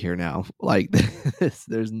life here now. Like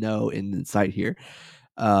there's no end in sight here.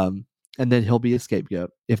 And then he'll be a scapegoat.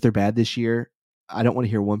 If they're bad this year, I don't want to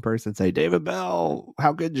hear one person say, David Bell,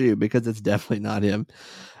 how could you? Because it's definitely not him.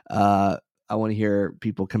 I want to hear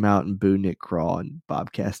people come out and boo Nick Krall and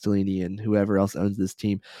Bob Castellini and whoever else owns this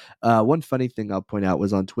team. One funny thing I'll point out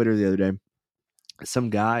was on Twitter the other day, some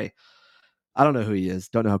guy, I don't know who he is,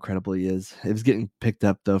 don't know how credible he is. It was getting picked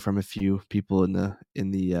up though from a few people in the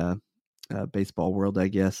baseball world, I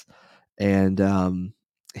guess. And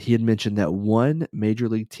he had mentioned that one major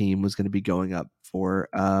league team was going to be going up for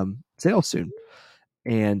sale soon.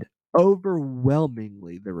 And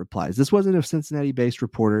overwhelmingly the replies, this wasn't a Cincinnati based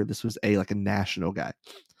reporter, this was a national guy.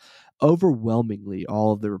 Overwhelmingly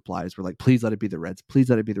all of the replies were like, please let it be the Reds, please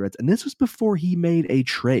let it be the Reds. And this was before he made a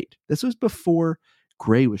trade. This was before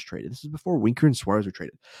Gray was traded. This was before Winker and Suarez were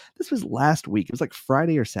traded. This was last week. It was like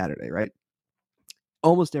Friday or Saturday, right?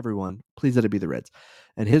 Almost everyone, please let it be the Reds.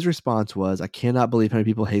 And his response was, I cannot believe how many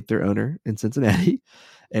people hate their owner in Cincinnati.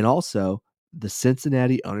 And also, the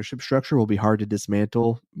Cincinnati ownership structure will be hard to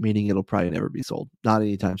dismantle, meaning it'll probably never be sold. Not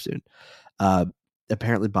anytime soon.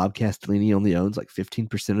 Apparently, Bob Castellini only owns like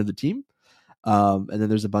 15% of the team. And then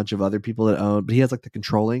there's a bunch of other people that own, but he has like the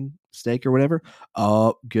controlling stake or whatever.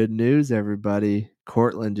 Oh, good news, everybody.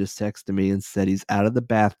 Cortland just texted me and said he's out of the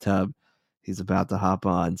bathtub. He's about to hop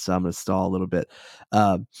on, so I'm going to stall a little bit.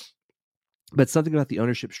 But something about the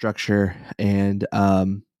ownership structure and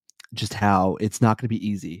just how it's not going to be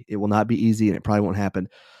easy. It will not be easy, and it probably won't happen.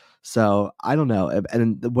 So I don't know.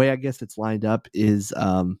 And the way I guess it's lined up is,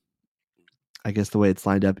 it'll go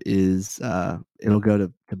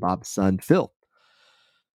to Bob's son, Phil.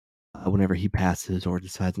 whenever he passes or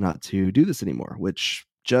decides not to do this anymore, which,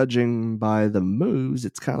 judging by the moves,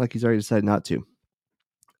 it's kind of like he's already decided not to.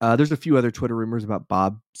 There's a few other Twitter rumors about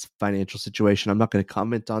Bob's financial situation. I'm not going to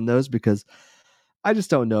comment on those because I just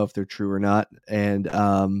don't know if they're true or not. And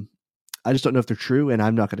I just don't know if they're true, and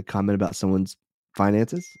I'm not going to comment about someone's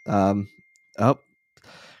finances.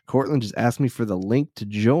 Cortland just asked me for the link to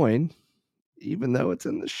join, even though it's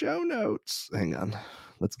in the show notes. Hang on.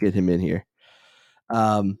 Let's get him in here.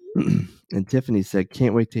 And Tiffany said,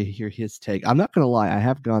 can't wait to hear his take. I'm not going to lie. I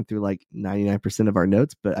have gone through like 99% of our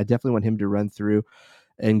notes, but I definitely want him to run through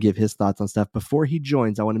and give his thoughts on stuff. Before he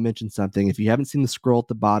joins, I want to mention something. If you haven't seen the scroll at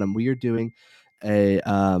the bottom, we are doing a,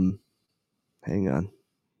 hang on.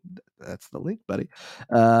 That's the link, buddy.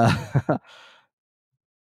 To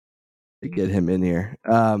get him in here.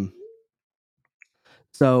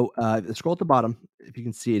 So scroll at the bottom, if you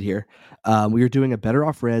can see it here. We are doing a Better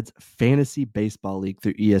Off Reds fantasy baseball league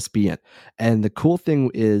through ESPN. And the cool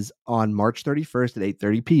thing is on March 31st at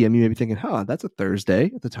 8:30 p.m., you may be thinking, that's a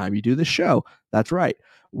Thursday at the time you do the show. That's right.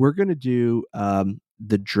 We're going to do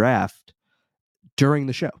the draft during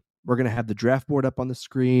the show. We're going to have the draft board up on the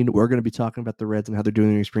screen. We're going to be talking about the Reds and how they're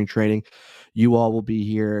doing their spring training. You all will be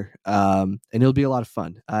here, and it'll be a lot of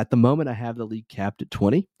fun. At the moment, I have the league capped at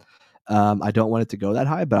 20. I don't want it to go that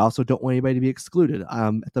high, but I also don't want anybody to be excluded.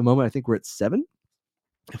 At the moment, I think we're at 7.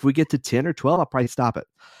 If we get to 10 or 12, I'll probably stop it.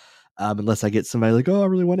 Unless I get somebody like, I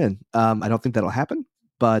really want in. I don't think that'll happen,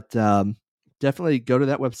 but definitely go to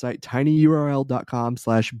that website,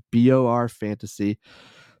 tinyurl.com/BOR fantasy.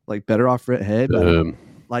 Like Better Off Red,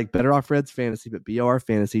 like Better Off Reds Fantasy, but BOR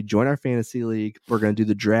Fantasy. Join our fantasy league. We're going to do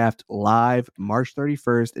the draft live March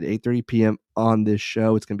 31st at 8:30 p.m. on this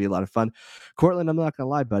show. It's going to be a lot of fun. Cortland, I'm not going to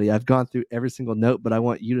lie, buddy. I've gone through every single note, but I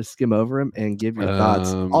want you to skim over them and give your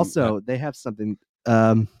thoughts. Also, they have something.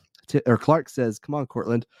 Clark says, "Come on,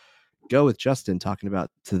 Cortland, go with Justin talking about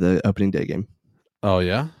to the opening day game." Oh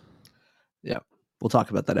yeah, yeah. We'll talk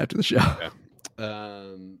about that after the show. Okay.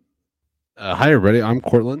 Hi, everybody. I'm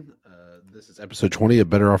Cortland. This is episode 20 of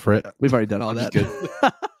Better Off Red. We've already done all that.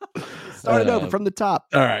 Start it over from the top.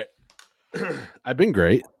 All right. I've been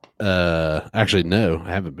great. Actually, no, I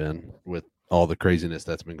haven't been with all the craziness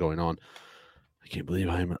that's been going on. I can't believe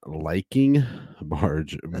I'm liking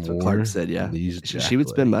Marge. That's what Clark said. Yeah, she would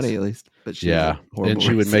spend money at least, but and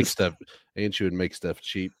she would make stuff,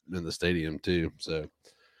 cheap in the stadium too. So,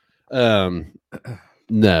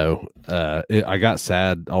 no, I got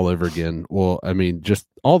sad all over again. Well, I mean, just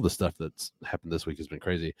all the stuff that's happened this week has been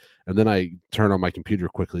crazy. And then I turn on my computer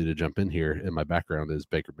quickly to jump in here, and my background is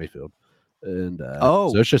Baker Mayfield. And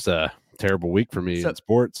so it's just a terrible week for me in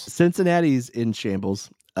sports. Cincinnati's in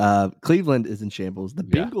shambles. Cleveland is in shambles. The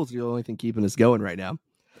Bengals are the only thing keeping us going right now.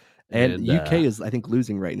 And UK is, I think,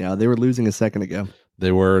 losing right now. They were losing a second ago.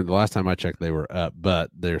 They were. The last time I checked, they were up,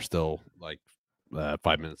 but they're still like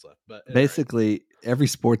 5 minutes left. But basically, every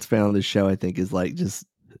sports fan on this show, I think, is like just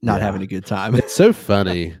not having a good time. It's so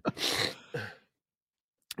funny.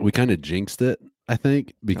 We kind of jinxed it, I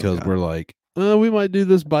think, because we're like, we might do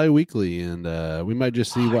this bi-weekly, and we might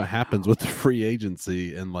just see what happens with the free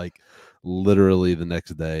agency. And like literally the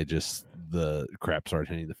next day, just the crap started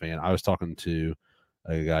hitting the fan. I was talking to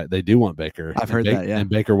a guy. They do want Baker. I've heard that, yeah. And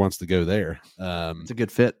Baker wants to go there. It's a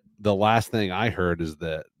good fit. The last thing I heard is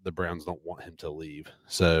that the Browns don't want him to leave.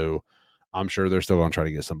 So I'm sure they're still going to try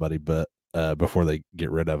to get somebody, but before they get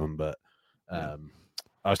rid of him. But I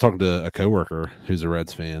was talking to a coworker who's a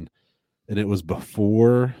Reds fan, and it was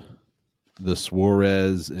before the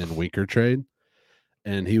Suarez and Winker trade.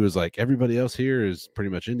 And he was like, everybody else here is pretty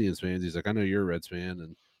much Indians fans. He's like, I know you're a Reds fan.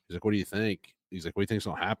 And he's like, what do you think? He's like, what do you think's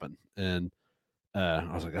going to happen? And I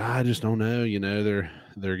was like, I just don't know. You know,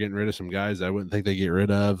 they're getting rid of some guys I wouldn't think they get rid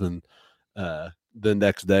of. And the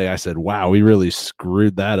next day I said, wow, we really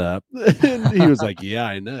screwed that up. And he was like, yeah,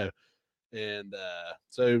 I know. And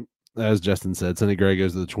so as Justin said, Sonny Gray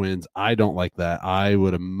goes to the Twins. I don't like that. I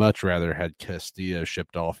would have much rather had Castillo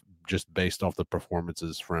shipped off just based off the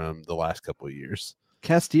performances from the last couple of years.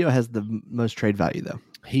 Castillo has the most trade value, though.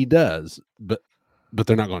 He does, but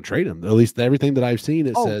they're not going to trade him. At least everything that I've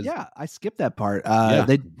seen, says. Yeah, I skipped that part.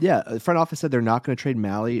 The front office said they're not going to trade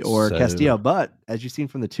Malley or Castillo, but as you've seen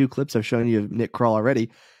from the 2 clips I've shown you of Nick Kroll already,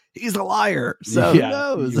 he's a liar. So who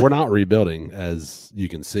knows? We're not rebuilding, as you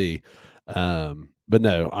can see. But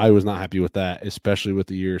no, I was not happy with that, especially with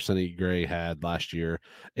the year Sonny Gray had last year.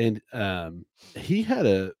 And he had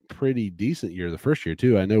a pretty decent year the first year,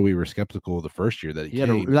 too. I know we were skeptical of the first year that he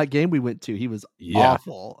came. That game we went to, he was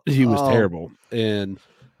awful. He was terrible. And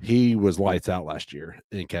he was lights out last year.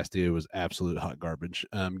 And Castillo was absolute hot garbage.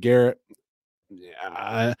 Garrett,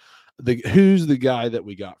 who's the guy that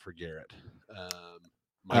we got for Garrett?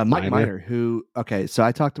 Mike Minor, who so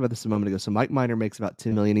I talked about this a moment ago. So Mike Minor makes about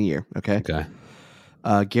 $10 million a year. Okay.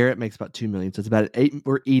 Garrett makes about $2 million. So it's about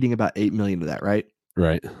we're eating about $8 million of that, right?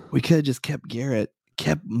 Right. We could have just kept Garrett,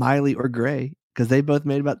 kept Miley or Gray, because they both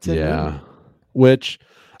made about $10 million. Which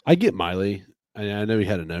I get Miley. I know he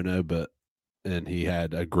had a no, and he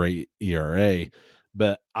had a great ERA,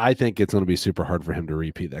 but I think it's going to be super hard for him to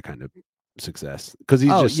repeat that kind of success because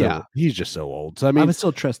he's just so old. So I would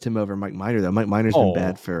still trust him over Mike Minor though. Mike Minor's been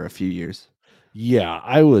bad for a few years. Yeah,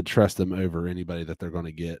 I would trust them over anybody that they're going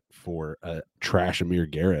to get for a trash Amir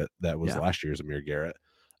Garrett that was last year's Amir Garrett.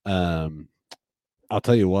 I'll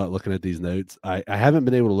tell you what, looking at these notes, I haven't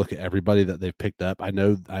been able to look at everybody that they've picked up. I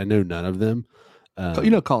know none of them. You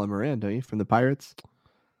know Colin Moran, don't you, from the Pirates?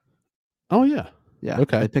 Oh yeah. Yeah.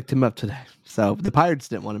 Okay. They picked him up today. So the Pirates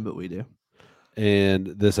didn't want him, but we do. And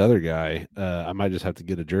this other guy, I might just have to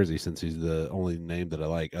get a jersey since he's the only name that I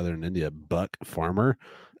like other than India. Buck Farmer.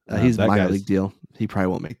 He's a minor league deal. He probably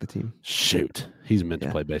won't make the team. Shoot. He's meant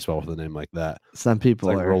to play baseball with a name like that. Some people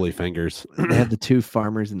it's like Rolly Fingers. They have the two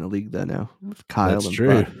farmers in the league though now. Kyle That's and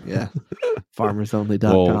true. Buck. Yeah.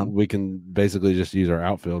 Farmersonly.com. Well, we can basically just use our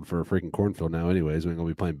outfield for a freaking cornfield now anyways. We're going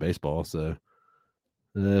to be playing baseball. So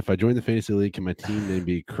if I join the fantasy league, can my team name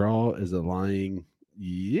be Crawl? Is it lying?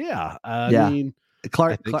 Yeah. I mean,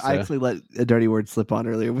 Clark, I actually let a dirty word slip on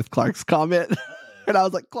earlier with Clark's comment. And I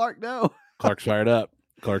was like, Clark, no. Clark's fired up.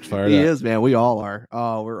 He is, man. We all are.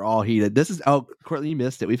 Oh, we're all heated. Courtney, you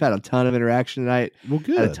missed it. We've had a ton of interaction tonight. Well,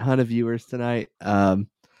 good. Had a ton of viewers tonight.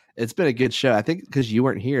 It's been a good show. I think because you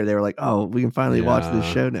weren't here, they were like, "Oh, we can finally watch this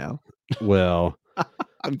show now." Well,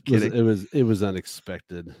 I'm kidding. It was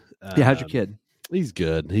unexpected. How's your kid? He's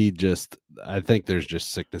good. I think there's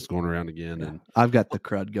just sickness going around again, and I've got the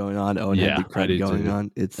crud going on. Oh, and the crud going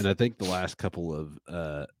on. And I think the last couple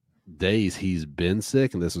of days he's been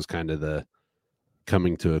sick, and this was kind of the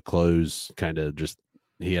coming to a close. Kind of just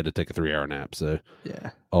he had to take a 3-hour nap. So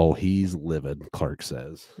he's livid. Clark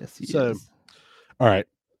says. Yes, he is. All right,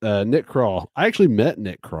 Nick Krall. I actually met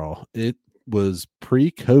Nick Krall. It was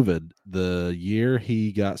pre-COVID, the year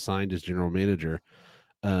he got signed as general manager.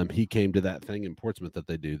 He came to that thing in Portsmouth that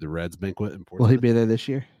they do, the Reds banquet in Portsmouth. Will he be there this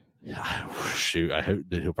year? Shoot, I hope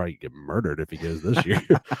that he'll probably get murdered if he goes this year.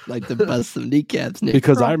 Like to bust some kneecaps, Nick.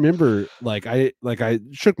 Because I remember, I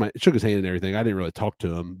shook his hand and everything. I didn't really talk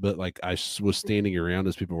to him, but I was standing around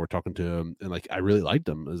as people were talking to him, and I really liked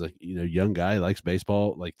him. As young guy, likes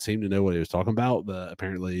baseball, seemed to know what he was talking about. But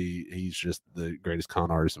apparently, he's just the greatest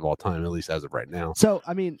con artist of all time, at least as of right now. So,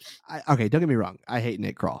 I mean, don't get me wrong. I hate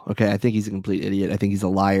Nick Krall. Okay, I think he's a complete idiot. I think he's a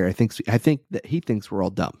liar. I think that he thinks we're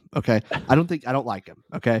all dumb. Okay, I don't like him.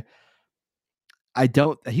 Okay.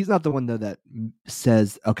 He's not the one though that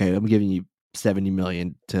says, okay, I'm giving you 70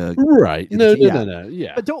 million to right. No.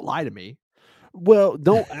 Yeah. But don't lie to me. Well,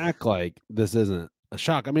 don't act like this isn't a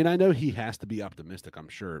shock. I mean, I know he has to be optimistic, I'm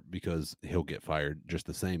sure, because he'll get fired just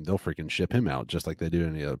the same. They'll freaking ship him out just like they do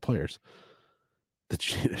any other players. Did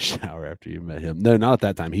you get a shower after you met him? No, not at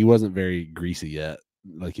that time. He wasn't very greasy yet,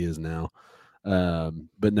 like he is now.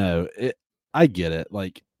 But no, I get it.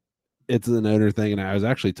 It's an owner thing, and I was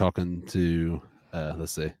actually talking to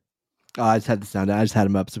let's see. Oh, I just had the sound. I just had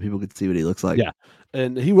him up so people could see what he looks like. Yeah,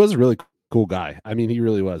 and he was a really cool guy. I mean, he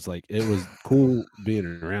really was. It was cool being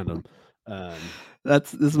around him.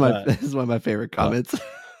 This is one of my favorite comments.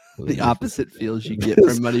 The opposite feels you get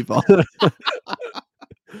from Moneyball.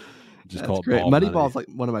 Just called great. Moneyball's like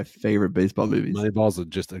one of my favorite baseball movies. Moneyball's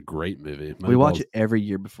just a great movie. We watch it every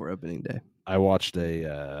year before opening day. I watched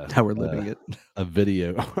how we're living it. A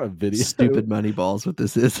video. Stupid Moneyball's what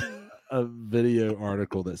this is. A video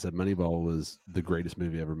article that said Moneyball was the greatest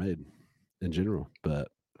movie ever made in general, but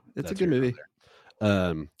it's a good movie.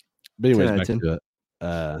 But anyways, back to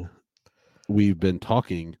it. We've been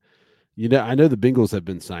talking. I know the Bengals have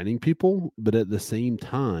been signing people, but at the same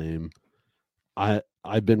time,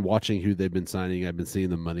 I've been watching who they've been signing. I've been seeing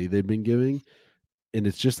the money they've been giving, and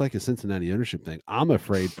it's just like a Cincinnati ownership thing. I'm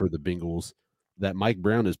afraid for the Bengals that Mike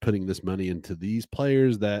Brown is putting this money into these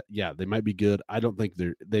players that, they might be good. I don't think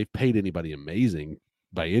they've paid anybody amazing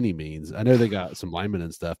by any means. I know they got some linemen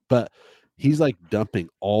and stuff, but he's dumping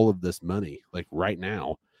all of this money right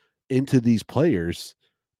now into these players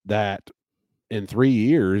that in 3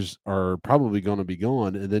 years are probably going to be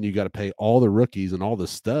gone. And then you got to pay all the rookies and all the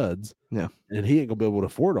studs. Yeah. And he ain't gonna be able to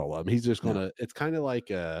afford all of them. He's just going to, it's kind of like,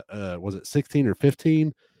 was it 16 or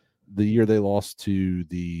 15? The year they lost to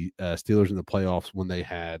the Steelers in the playoffs when they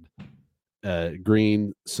had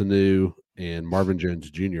Green, Sanu, and Marvin Jones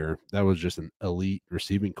Jr. That was just an elite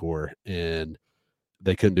receiving core, and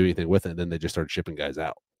they couldn't do anything with it. And then they just started shipping guys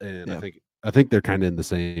out. and Yeah. I think they're kind of in the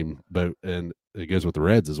same boat, and it goes with the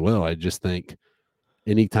Reds as well. I just think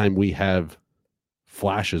anytime we have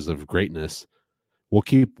flashes of greatness, we'll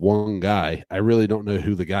keep one guy. I really don't know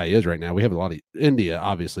who the guy is right now. We have a lot of India,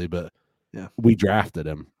 obviously, but Yeah. we drafted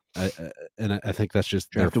him, and I think that's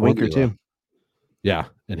just their Drafted Winker formula. too. Yeah,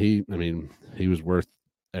 and he was worth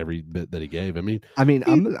every bit that he gave. I mean,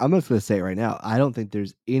 I'm just going to say it right now. I don't think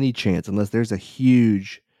there's any chance, unless there's a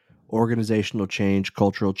huge organizational change,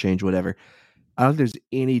 cultural change, whatever. I don't think there's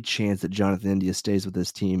any chance that Jonathan India stays with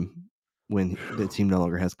this team when the team no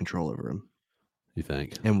longer has control over him. you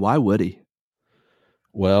think? And why would he?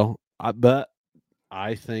 Well, but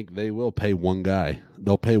I think they will pay one guy.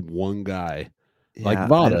 They'll pay one guy like Yeah,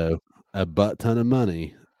 Votto a butt ton of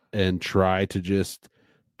money and try to just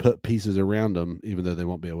put pieces around them, even though they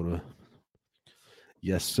won't be able to.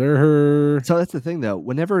 Yes, sir. So that's the thing, though.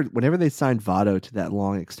 Whenever they signed Votto to that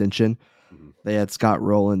long extension, Mhm. they had Scott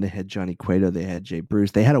Rowland, they had Johnny Cueto, they had Jay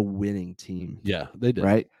Bruce. They had a winning team, Yeah, they did.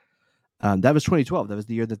 right? That was 2012. That was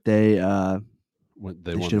the year that they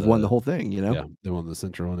They should have won the whole thing, you know? Yeah, they won the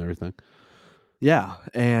Central and everything. Yeah.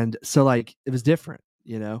 And so, like, it was different,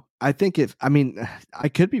 you know? I think I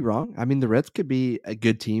could be wrong. I mean, the Reds could be a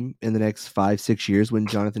good team in the next 5-6 years when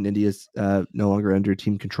Jonathan India is no longer under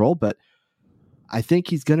team control, but I think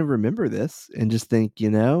he's going to remember this and just think,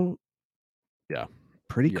 Yeah.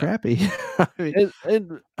 pretty Yeah. crappy. I mean,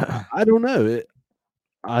 And I don't know.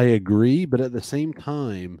 I agree, but at the same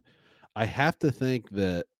time, I have to think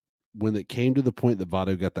that when it came to the point that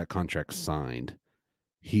Votto got that contract signed,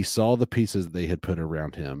 he saw the pieces they had put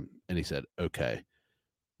around him, and he said, "Okay,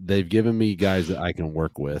 they've given me guys that I can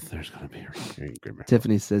work with. There's going to be a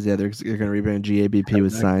Tiffany says, yeah, they're going to rebrand GABP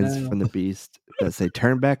with back signs now. from the Beast that say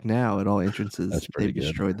 "Turn back now" at all entrances. That's pretty They've good.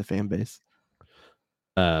 destroyed the fan base.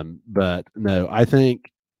 But no, I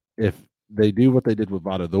think if they do what they did with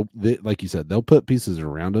Votto, like you said, they'll put pieces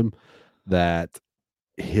around him that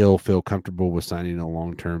he'll feel comfortable with signing a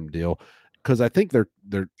long-term deal. Because I think they're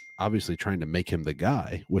obviously trying to make him the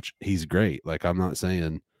guy, which he's great. Like, I'm not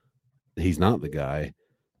saying he's not the guy,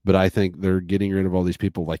 but I think they're getting rid of all these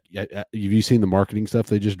people. Like, have you seen the marketing stuff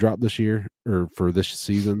they just dropped this year or for this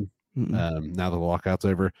season? Now the lockout's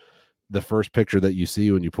over, the first picture that you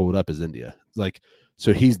see when you pull it up is India. Like,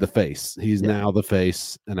 so he's the face. He's now the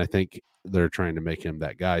face, and I think they're trying to make him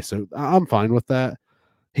that guy. So I'm fine with that.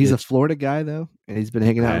 He's a Florida guy though, and he's been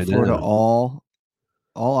hanging out in Florida all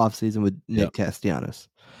off season with Nick Castellanos.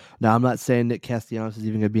 Now, I'm not saying Nick Castellanos is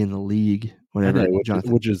even going to be in the league whenever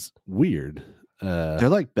which is weird. They're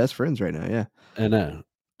like best friends right now. Yeah, I know.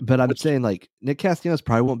 But I'm saying, like, Nick Castellanos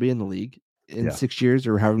probably won't be in the league in 6 years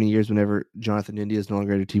or however many years whenever Jonathan India is no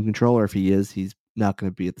longer under team control, or if he is, he's not going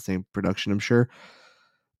to be at the same production, I'm sure.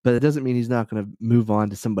 But it doesn't mean he's not going to move on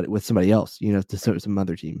to somebody else, to some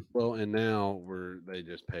other team. Well, and now they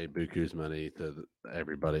just pay buku's money to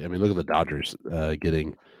everybody. I mean, look at the Dodgers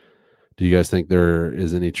getting. Do you guys think there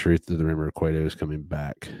is any truth to the rumor Cueto is coming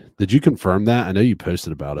back? Did you confirm that? I know you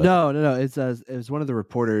posted about it. No. It was one of the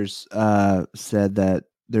reporters said that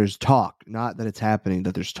there's talk, not that it's happening,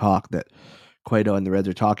 that there's talk that Cueto and the Reds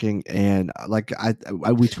are talking, and like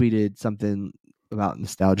we tweeted something about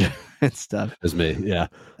nostalgia and stuff. It's me, yeah.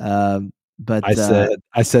 But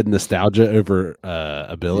I said nostalgia over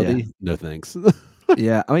ability. Yeah. No thanks.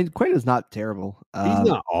 Yeah, I mean, Cueto's not terrible. He's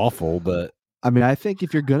not awful, but I mean, I think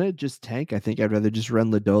if you're gonna just tank, I think I'd rather just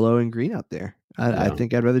run Lodolo and Green out there. I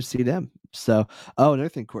think I'd rather see them. So, another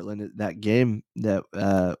thing, Cortland, that game that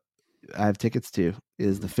I have tickets to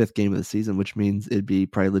is the 5th game of the season, which means it'd be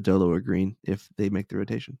probably Lodolo or Green if they make the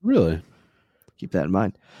rotation. Really? Keep that in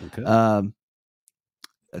mind. Okay.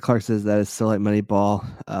 Clark says that is still like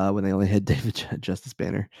Moneyball when they only had David Justice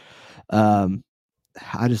Banner.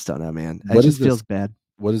 I just don't know, man. It just feels bad.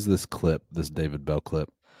 What is this clip? This David Bell clip?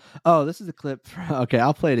 Oh, this is a clip. Okay,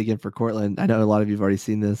 I'll play it again for Cortland. I know a lot of you have already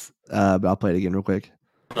seen this, but I'll play it again real quick.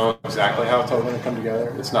 I don't know exactly how it's all going to come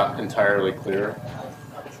together. It's not entirely clear,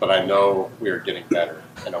 but I know we are getting better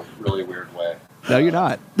in a really weird way. No, you're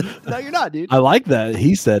not. No, you're not, dude. I like that.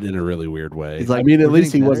 He said in a really weird way. He's like, I mean, at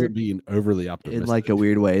least he wasn't being overly optimistic. In like a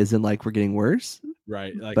weird way, as in like we're getting worse.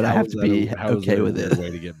 Right. Like, but I have to be okay with it. Way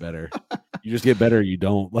to get better. You just get better or you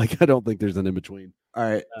don't. Like, I don't think there's an in-between. All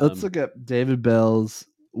right. Let's look up David Bell's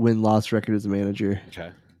win-loss record as a manager. Okay.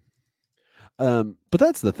 But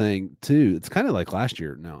that's the thing, too. It's kind of like last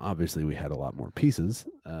year. Now, obviously, we had a lot more pieces.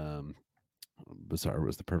 Bizarre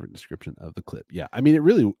was the perfect description of the clip. Yeah. I mean, it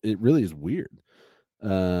really is weird.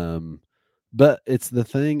 But it's the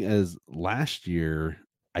thing as last year,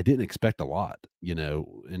 I didn't expect a lot.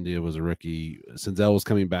 India was a rookie. Senzel was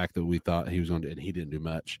coming back that we thought he was going to, and he didn't do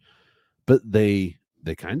much. But they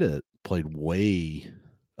they kind of played way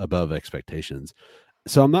above expectations.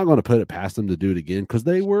 So I'm not going to put it past them to do it again because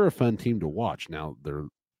they were a fun team to watch. Now they're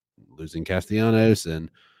losing Castellanos and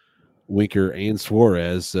Winker and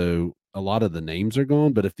Suarez, so a lot of the names are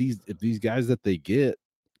gone. But if these guys that they get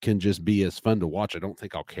can just be as fun to watch, I don't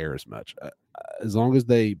think I'll care as much. As long as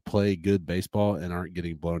they play good baseball and aren't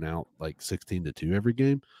getting blown out like 16-2 every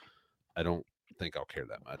game, I don't think I'll care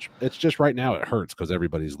that much. It's just right now it hurts because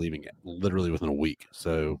everybody's leaving it literally within a week.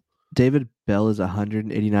 So David Bell is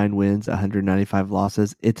 189 wins, 195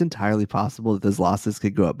 losses. It's entirely possible that those losses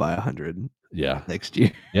could go up by 100 yeah, next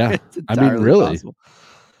year. yeah. It's I mean, entirely really, possible.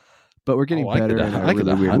 But we're getting better in a I could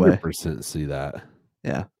really weird way. 100% see that.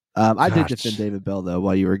 Yeah. I did Gosh. defend David Bell though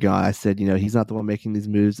while you were gone. I said, he's not the one making these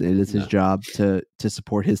moves. It is his No. job to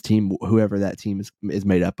support his team, whoever that team is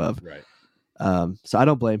made up of. Right. So I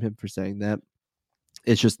don't blame him for saying that.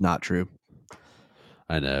 It's just not true.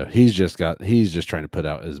 I know. He's just trying to put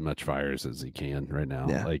out as much fires as he can right now.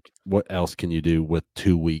 Yeah. Like, what else can you do with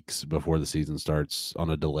 2 weeks before the season starts on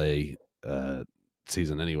a delay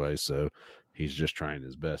season anyway? So he's just trying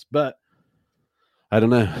his best. But I don't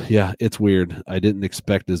know. Yeah, it's weird. I didn't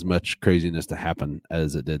expect as much craziness to happen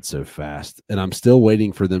as it did so fast. And I'm still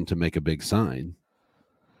waiting for them to make a big sign.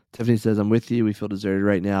 Tiffany says, "I'm with you. We feel deserted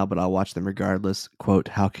right now, but I'll watch them regardless." Quote,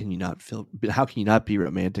 how can you not be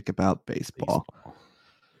romantic about baseball?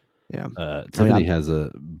 Yeah. Tiffany has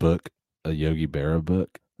a book, a Yogi Berra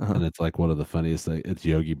book, Uh-huh. and it's like one of the funniest things. It's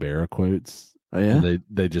Yogi Berra quotes. Oh yeah. And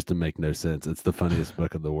they just make no sense. It's the funniest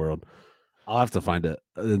book in the world. I'll have to find it,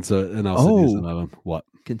 and I'll send you some of them. What?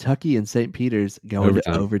 Kentucky and St. Peter's going to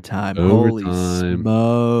overtime. Overtime. Holy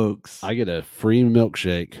smokes! I get a free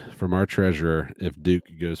milkshake from our treasurer if Duke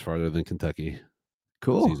goes farther than Kentucky.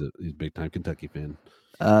 Cool. He's a big time Kentucky fan.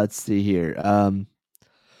 Let's see here.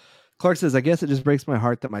 Clark says, "I guess it just breaks my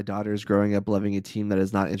heart that my daughter is growing up loving a team that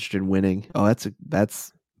is not interested in winning." Oh,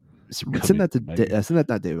 that's. Send that to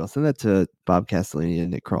not Dave. I'll send that to Bob Castellini and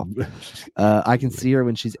Nick Kroll. I can see her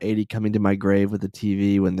when she's 80 coming to my grave with a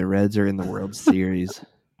TV when the Reds are in the World Series.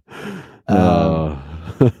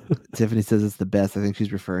 Tiffany says it's the best. I think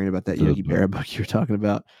she's referring about that Yogi Berra book you were talking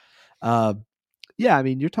about. Yeah, I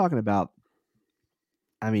mean, you're talking about.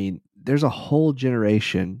 I mean, there's a whole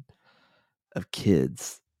generation of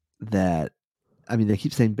kids that. I mean, they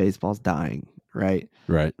keep saying baseball's dying, right?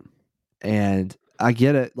 Right. And I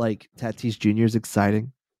get it. Like Tatis Jr. is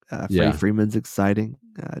exciting. Freddie Freeman's exciting.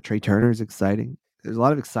 Trey Turner's exciting. There's a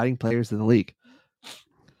lot of exciting players in the league.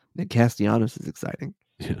 Nick Castellanos is exciting.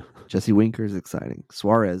 Yeah. Jesse Winker is exciting.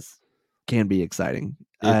 Suarez can be exciting.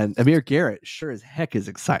 And Amir Garrett sure as heck is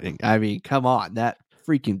exciting. I mean, come on. That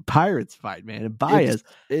freaking Pirates fight, man. And Baez.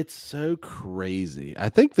 It's so crazy. I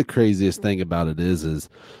think the craziest thing about it is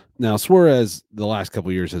now Suarez the last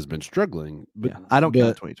couple of years has been struggling. But I don't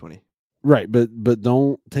count 2020. Right, but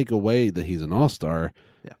don't take away that he's an all-star.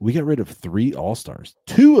 Yeah. We got rid of 3 all-stars.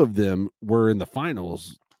 2 of them were in the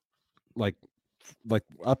finals, like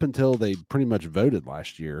up until they pretty much voted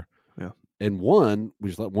last year. Yeah. And one, we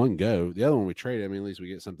just let one go. The other one we traded. I mean, at least we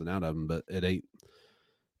get something out of him, but it ain't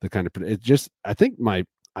the kind of it just I think my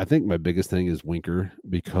biggest thing is Winker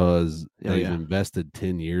because they've invested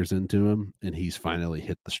 10 years into him and he's finally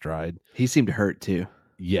hit the stride. He seemed to hurt too.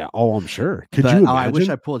 Yeah. Oh, I'm sure. Could you imagine? I wish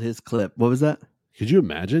I pulled his clip. What was that? Could you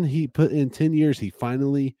imagine? He put in 10 years. He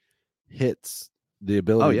finally hits the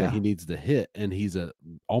ability that he needs to hit. And he's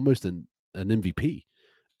almost an MVP.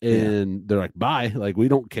 And they're like, bye. Like, we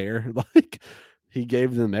don't care. Like, he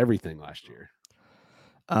gave them everything last year.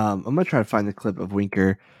 I'm going to try to find the clip of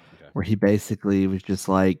Winker where he basically was just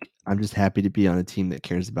like, I'm just happy to be on a team that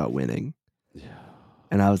cares about winning. Yeah.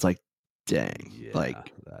 And I was like, dang. Yeah,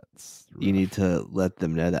 like, that's rough. You need to let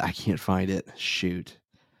them know that. I can't find it. Shoot.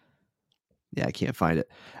 Yeah, I can't find it.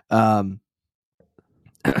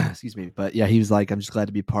 Excuse me. But yeah, he was like, I'm just glad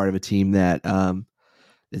to be part of a team that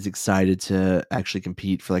is excited to actually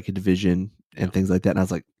compete for like a division and things like that. And I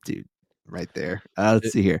was like, dude, right there.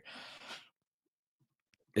 Let's see here.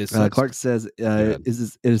 Clark says,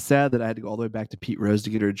 it is sad that I had to go all the way back to Pete Rose to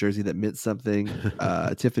get her a jersey that meant something.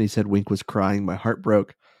 Tiffany said Wink was crying. My heart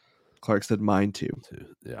broke. Clark said mine too.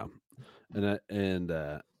 Yeah. And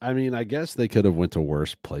I mean, I guess they could have went to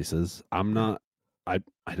worse places. I'm not, I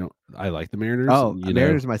like the Mariners. Oh,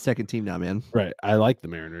 Mariners are my second team now, man. Right. I like the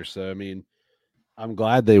Mariners. So, I mean, I'm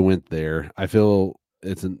glad they went there. I feel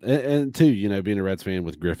it's and too, being a Reds fan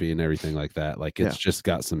with Griffey and everything like that, like it's just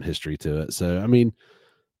got some history to it. So, I mean,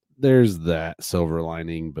 there's that silver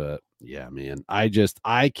lining, but yeah, man, I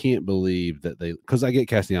can't believe that because I get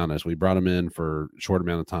Castellanos. We brought him in for a short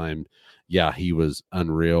amount of time. yeah, he was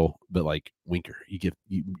unreal. But like Winker,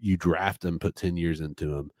 you draft him, put 10 years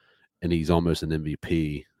into him, and he's almost an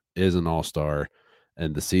MVP, is an all-star,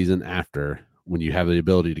 and the season after, when you have the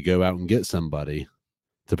ability to go out and get somebody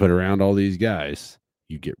to put around all these guys,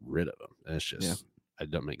 you get rid of them. That's just it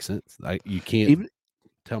doesn't make sense. You can't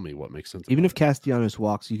tell me what makes sense. Even if Castellanos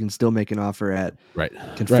walks, you can still make an offer at right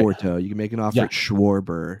Conforto. You can make an offer at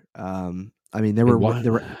Schwarber. I mean, there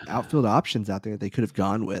were outfield options out there that they could have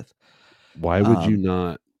gone with. Why would you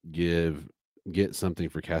not get something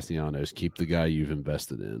for Castellanos? Keep the guy you've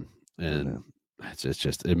invested in, and it's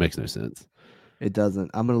just it makes no sense. It doesn't.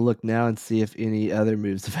 I'm gonna look now and see if any other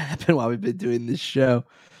moves have happened while we've been doing this show.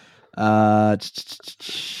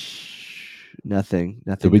 Nothing.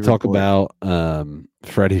 Did we talk about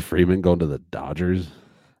Freddie Freeman going to the Dodgers?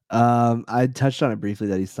 I touched on it briefly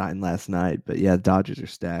that he signed last night, but yeah, the Dodgers are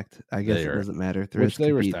stacked. I guess it doesn't matter.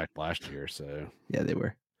 They were stacked last year, so yeah, they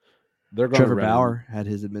were. They're Trevor Bauer had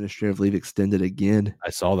his administrative leave extended again. I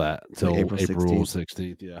saw that until April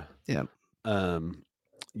 16th. Yeah. Yeah.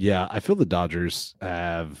 Yeah, I feel the Dodgers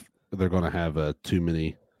they're going to have a too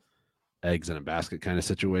many eggs in a basket kind of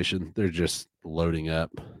situation. They're just loading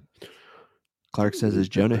up. Clark says, is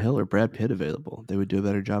Jonah Hill or Brad Pitt available? They would do a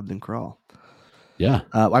better job than Krall. Yeah.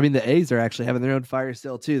 I mean, the A's are actually having their own fire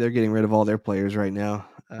sale too. They're getting rid of all their players right now.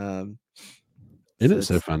 Isn't it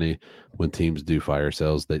so funny when teams do fire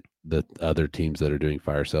sales that the other teams that are doing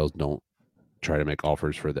fire sales don't try to make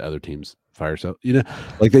offers for the other team's fire sale? You know,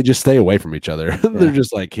 like they just stay away from each other. They're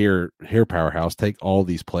just like, here, powerhouse, take all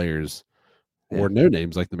these players or no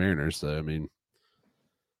names like the Mariners. So, I mean,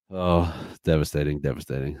 devastating.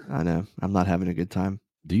 I know. I'm not having a good time.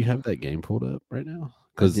 Do you have that game pulled up right now?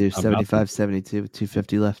 Because 75-72 with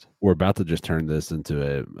 250 left. We're about to just turn this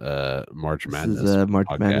into a March Madness. This is a March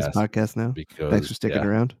Madness podcast now. Thanks for sticking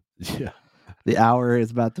around. Yeah. The hour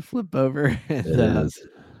is about to flip over. And, it is.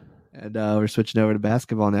 And we're switching over to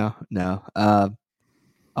basketball now. No.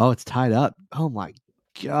 It's tied up. Oh, my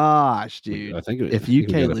gosh, dude. I think if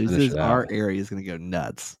UK loses, our area is going to go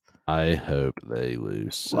nuts. I hope they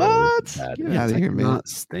lose. So what? Bad. Get out of here, man. Not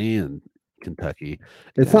stand Kentucky.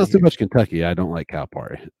 It's not so much Kentucky. I don't like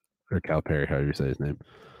Calipari or Calipari, however you say his name.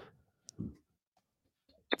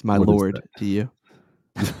 It's my lord to you.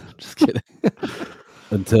 Just kidding.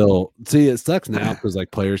 It sucks now because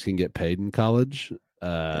like players can get paid in college.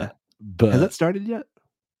 But has that started yet?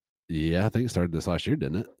 Yeah, I think it started this last year,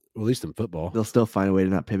 didn't it? Well, at least in football. They'll still find a way to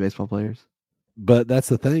not pay baseball players. But that's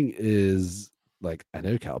the thing is, like, I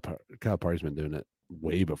know Calipari's been doing it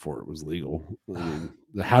way before it was legal. I mean,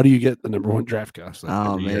 how do you get the number one draft cost?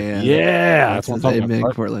 Man. Yeah. That's what I'm talking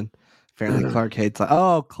about. Cortland. Apparently Clark hates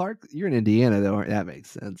Clark, you're in Indiana, though. That makes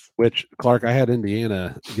sense. Which, Clark, I had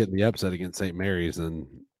Indiana getting the upset against St. Mary's, and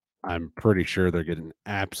I'm pretty sure they're getting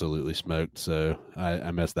absolutely smoked. So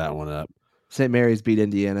I messed that one up. St. Mary's beat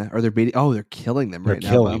Indiana. Or they're killing them right now.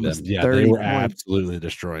 They're killing them. Yeah, they were absolutely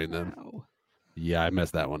destroying them. Wow. Yeah, I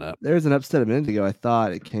messed that one up. There was an upset a minute ago. I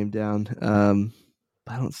thought it came down.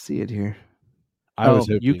 I don't see it here. I was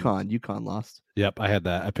hoping UConn lost. Yep, I had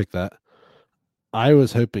that. I picked that. I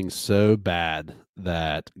was hoping so bad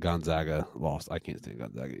that Gonzaga lost. I can't stand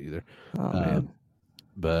Gonzaga either. Oh, man.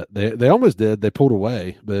 But they almost did. They pulled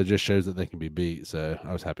away, but it just shows that they can be beat. So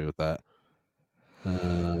I was happy with that.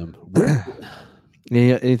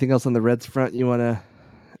 Anything else on the Reds front you wanna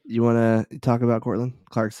talk about, Cortland?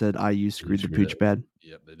 Clark said IU screwed the pooch bad.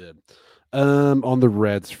 Yep, they did. On the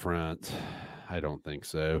Reds front, I don't think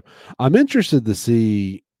so. I'm interested to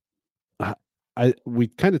see. We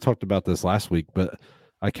kind of talked about this last week, but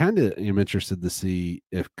I kind of am interested to see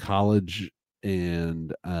if college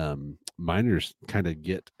and minors kind of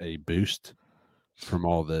get a boost from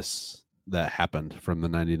all this that happened from the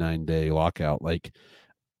 99-day lockout. Like,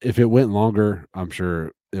 if it went longer, I'm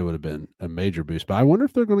sure it would have been a major boost. But I wonder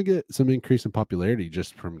if they're going to get some increase in popularity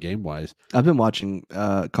just from game wise. I've been watching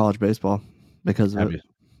college baseball because of it.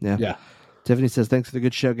 Yeah. Tiffany says, thanks for the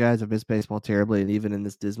good show, guys. I've missed baseball terribly, and even in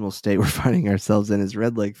this dismal state we're finding ourselves in as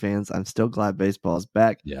Red Leg fans, I'm still glad baseball is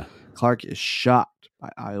back. Yeah. Clark is shocked by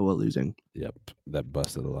Iowa losing. Yep. That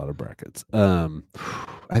busted a lot of brackets. I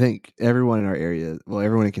think everyone in our area,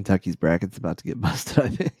 everyone in Kentucky's bracket's about to get busted, I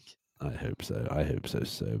think. I hope so.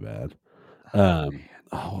 So bad.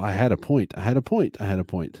 I had a point.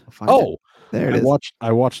 There it is.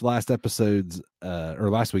 I watched last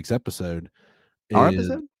week's episode. Our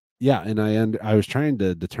episode? Yeah, and I was trying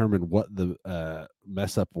to determine what the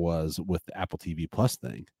mess up was with the Apple TV Plus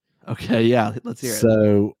thing. Okay, yeah, let's hear it.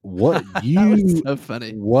 So what that was so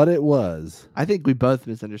funny. What it was? I think we both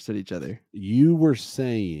misunderstood each other. You were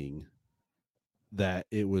saying that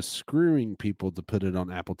it was screwing people to put it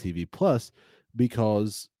on Apple TV Plus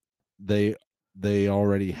because they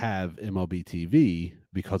already have MLB TV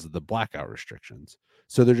because of the blackout restrictions.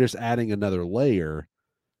 So they're just adding another layer.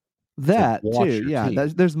 That watch too, your yeah.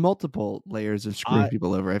 team. There's multiple layers of screwing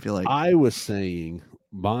people over. I feel like I was saying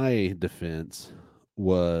my defense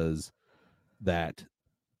was that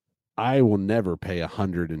I will never pay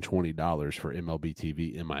 $120 for MLB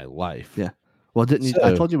TV in my life. Yeah. Well, didn't you?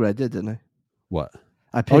 I told you what I did, didn't I? What?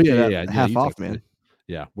 I picked it up yeah, half you off, texted me. man.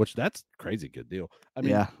 Yeah, which that's crazy good deal. I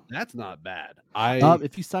mean, Yeah. that's not bad.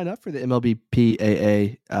 If you sign up for the MLB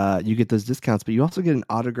PAA, you get those discounts, but you also get an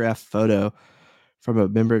autographed photo from a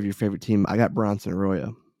member of your favorite team. I got Bronson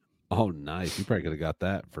Arroyo. Oh, nice. You probably could have got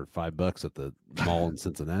that for $5 at the mall in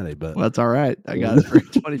Cincinnati, but Well, that's all right. I got it for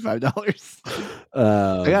 $25.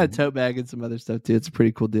 I got a um, tote bag and some other stuff too. It's a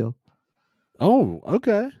pretty cool deal. oh,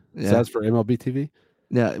 okay. Yeah. So that's for MLB TV?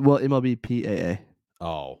 Yeah. Well, MLB PAA.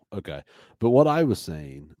 Oh, okay. But what I was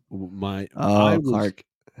saying, I was, Clark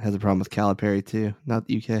has a problem with Calipari too, not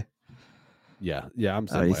the UK. Yeah, I'm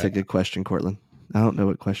He saying. said good question, Cortland. I don't know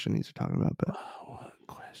what question these are talking about, but What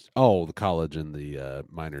question? Oh, the college and the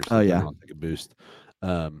minors. Oh, yeah. I'll take a boost.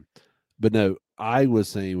 But no, I was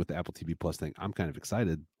saying with the Apple TV Plus thing, I'm kind of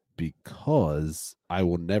excited because I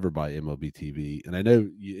will never buy MLB TV, and I know,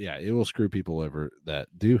 yeah, it will screw people over that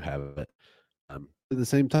do have it. At the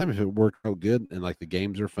same time, if it worked out good and like the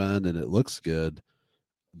games are fun and it looks good,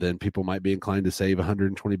 then people might be inclined to save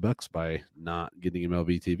 $120 by not getting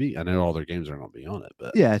MLB TV. I know all their games are going to be on it,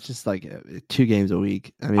 but yeah, it's just like 2 games a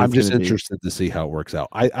week. I mean, I'm it's just gonna be- interested to see how it works out.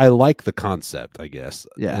 I like the concept, I guess.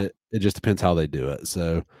 Yeah. It just depends how they do it.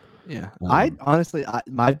 So Yeah, I Um, honestly,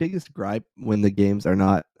 my biggest gripe when the games are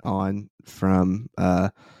not on from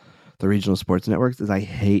the regional sports networks is I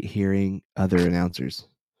hate hearing other announcers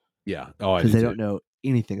yeah. Oh, I because do they too. don't know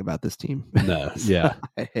anything about this team. No, So yeah.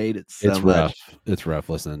 I hate it so It's much. rough. It's rough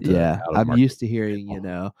listening to Yeah, out of I'm market used to hearing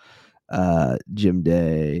people. Jim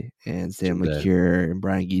Day and Sam Jim Day. LeCure and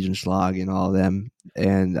Brian Giesenschlag and all of them,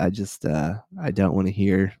 and I just I don't want to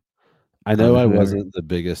hear. I know I whoever. wasn't the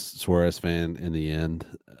biggest Suarez fan in the end,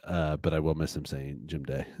 but I will miss him saying Jim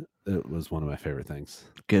Day. It was one of my favorite things.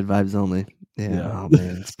 Good vibes only. Yeah. Yeah. Oh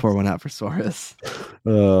man, let's pour one out for Suarez.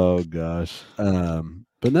 Oh gosh.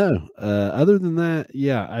 But no, other than that,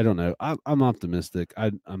 yeah, I don't know. I'm optimistic.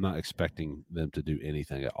 I'm not expecting them to do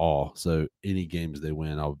anything at all. So any games they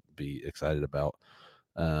win, I'll be excited about.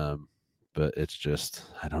 But it's just,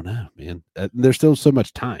 I don't know, man. There's still so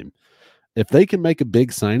much time. If they can make a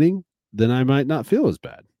big signing, then I might not feel as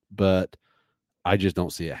bad. But I just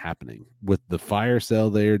don't see it happening. With the fire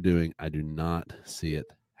sale they are doing, I do not see it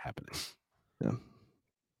happening. Yeah.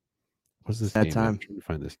 What's this Sad game? time. I'm trying to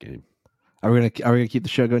find this game. Are we gonna keep the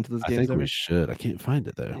show going to those I games? think over? we should. I can't find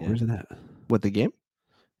it though. Yeah. Where's it at? What, the game?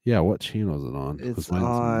 Yeah, what channel is it on? 'Cause It's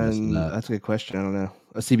mine's messing on. up. That's a good question. I don't know.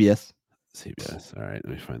 CBS. CBS. All right, let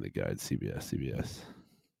me find the guide. CBS.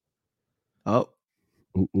 Oh,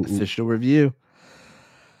 Ooh, ooh, ooh. official review.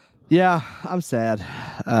 Yeah, I'm sad.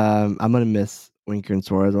 I'm gonna miss Winker and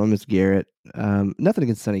Suarez. I'm gonna miss Garrett. Nothing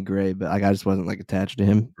against Sonny Gray, but I just wasn't like attached to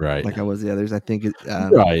him Right. like I was the others. I think it.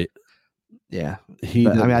 Right. Yeah. He.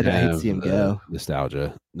 But, I mean, doesn't I hate to have see him the go.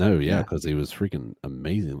 Nostalgia. No, yeah, Yeah. because he was freaking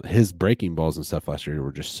amazing. His breaking balls and stuff last year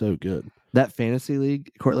were just so good. That fantasy league,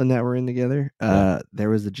 Cortland, that we're in together, there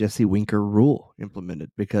was a Jesse Winker rule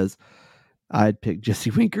implemented because I'd picked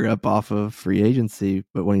Jesse Winker up off of free agency,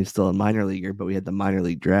 but when he was still a minor leaguer, but we had the minor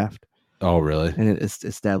league draft. Oh, really? And it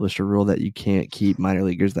established a rule that you can't keep minor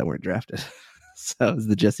leaguers that weren't drafted. So it was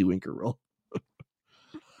the Jesse Winker rule.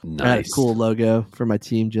 Nice. I had a cool logo for my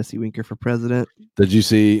team, Jesse Winker for president. Did you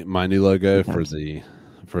see my new logo Good for times.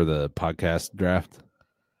 the podcast draft?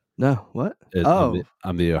 No, what?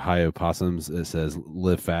 I'm the Ohio Possums. It says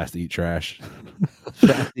 "Live fast, eat trash."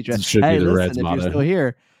 Fantasy draft. It should be Hey, the listen, Reds if motto. you're still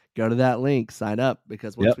here, go to that link, sign up,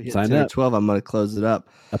 because once Yep, we hit sign 10 or up. 12, I'm going to close it up.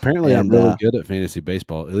 Apparently, I'm And, really good at fantasy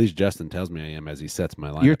baseball. At least Justin tells me I am as he sets my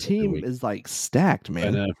lineup. Your every team week. is like stacked,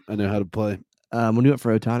 man. I know how to play. When you went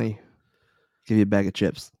for Otani, give you a bag of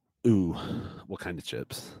chips. Ooh, what kind of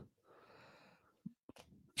chips?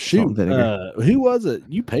 Salt and Shoot, vinegar. who was it?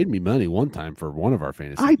 You paid me money one time for one of our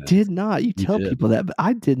fantasy. I bets. did not. You tell did. people that, but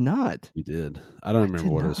I did not. You did. I don't remember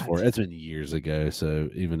did what it was for. not. It's been years ago, so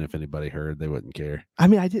even if anybody heard, they wouldn't care. I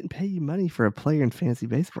mean, I didn't pay you money for a player in fantasy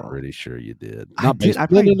baseball. Pretty sure you did. I Not did. baseball. I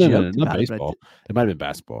probably No, joked not about it, but I baseball. It might have been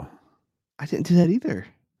basketball. I didn't do that either.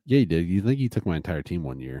 Yeah, you did. You think you took my entire team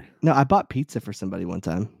one year? No, I bought pizza for somebody one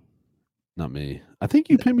time. Not me. I think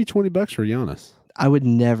you paid me $20 for Giannis. I would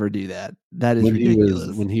never do that. That is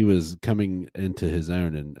ridiculous. When he was coming into his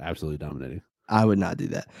own and absolutely dominating. I would not do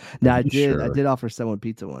that. Now I you did. I sure? did offer someone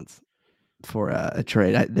pizza once for a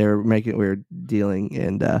trade. We were dealing,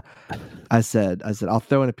 and I said, I'll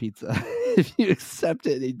throw in a pizza if you accept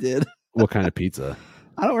it. And he did. What kind of pizza?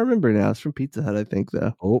 I don't remember now. It's from Pizza Hut, I think,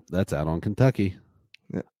 though. Oh, that's out on Kentucky.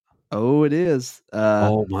 Yeah. Oh, it is.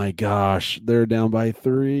 Oh my gosh, they're down by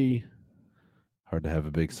 3. Hard to have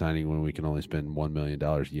a big signing when we can only spend $1 million.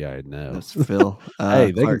 Yeah, I know. That's Phil.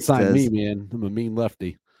 Hey, they Clark can sign says, me, man. I'm a mean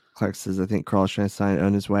lefty. Clark says, I think Carl's trying to sign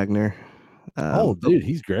Honus Wagner. Oh, dude,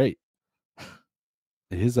 he's great.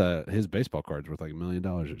 His baseball card's worth like $1 million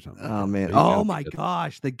or something. Oh man! He gotta Oh be my good.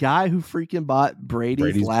 gosh! The guy who freaking bought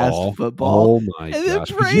Brady's last ball. football. Oh my and then gosh!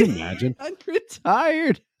 Could Brady you imagine,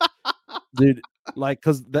 retired? dude? Like,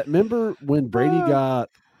 because that remember when Brady got,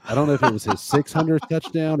 I don't know if it was his 600th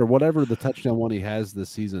touchdown or whatever the touchdown one he has this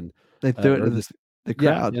season. They threw it or to the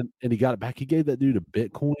crowd. Yeah, and he got it back. He gave that dude a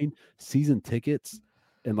Bitcoin, season tickets,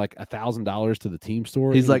 and like $1,000 to the team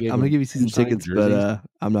store. He's and he like, gave I'm gonna him give you season 2 signed tickets, jerseys. but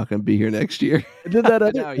I'm not gonna be here next year. And then that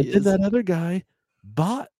Now he other, is. that other guy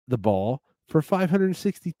bought the ball for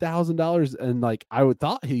 $560,000, and like I would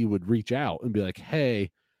thought he would reach out and be like,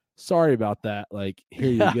 "Hey, sorry about that. Like,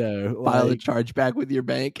 here Yeah. you go. File the Like, charge back with your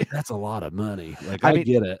bank. that's a lot of money. Like, I I mean,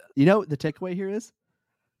 get it. You know what the takeaway here is?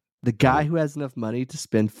 The guy who has enough money to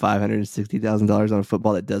spend $560,000 on a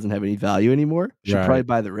football that doesn't have any value anymore should Right. probably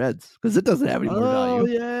buy the Reds because it doesn't have any more Oh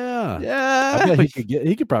value. yeah, Yeah. I bet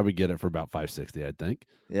he could probably get it for about $560. I think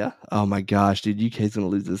Yeah. Oh my gosh, dude, UK's gonna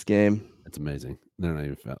lose this game. it's amazing. They're not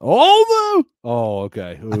even. Oh no. Oh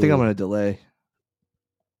okay. I think I'm gonna delay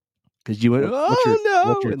because you went. What's your- Oh what's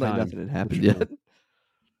no! your And like time? nothing had happened What's your yet.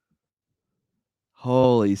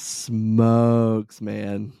 Holy smokes,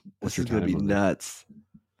 man! What's This your is gonna be time on that? nuts.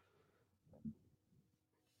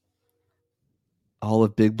 All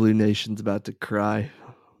of Big Blue Nation's about to cry.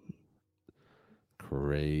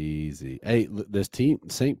 Crazy. Hey, this team,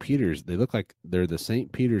 St. Peter's, they look like they're the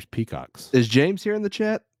St. Peter's Peacocks. Is James here in the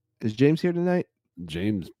chat? Is James here tonight?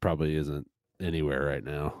 James probably isn't anywhere right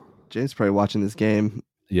now. James probably watching this game.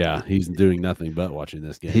 Yeah, he's doing nothing but watching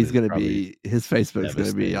this game. He's gonna Probably- be his Facebook's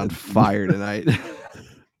gonna be on devastated. fire tonight.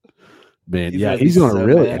 Man, he's yeah, gonna be he's going to so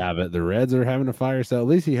really mad. have it. The Reds are having a fire sale. At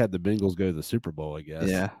least he had the Bengals go to the Super Bowl, I guess.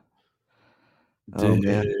 Yeah. Oh,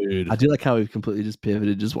 man. Dude, I do like how we've completely just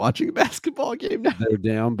pivoted just watching a basketball game now. they're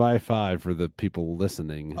down by 5 for the people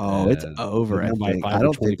listening. Oh, it's and over, they're I down by think. 5 I with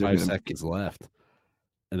don't think they're 25 gonna make seconds left.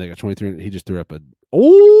 And they got 23. He just threw up a.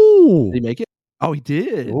 Oh! Did he make it? Oh, he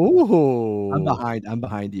did. Oh! I'm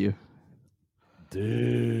behind you.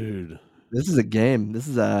 Dude. This is a game. This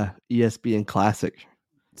is a ESPN classic.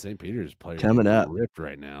 St. Peter's player Coming getting up. ripped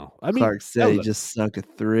right now. I mean, Clark said that he was, just sunk a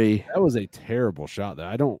 3. that was a terrible shot.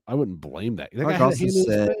 That I wouldn't blame that. That Clark guy had a also hand in his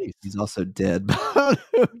said face. he's also dead. But I don't know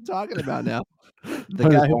who I'm talking about now. The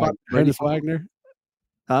Honus guy who bought Brady Honus Wagner?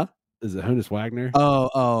 Huh? Is it Honus Wagner?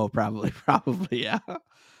 Oh, probably, yeah.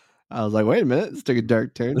 I was like, wait a minute, this took a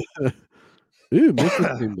dark turn. Ooh,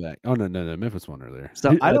 Memphis came back. Oh no, Memphis won earlier.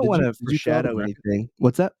 So I don't want to did you fill out a foreshadow bracket? anything.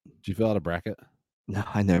 What's that? Did you fill out a bracket? No,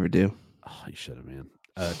 I never do. Oh, you should have, man.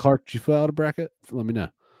 Clark, did you fill out a bracket? Let me know.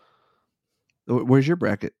 Where's your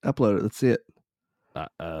bracket? Upload it. Let's see it.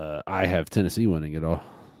 I have Tennessee winning it all.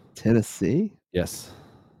 Tennessee, Yes.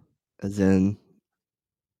 as in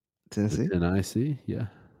Tennessee. NIC, yeah.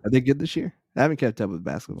 Are they good this year? I haven't kept up with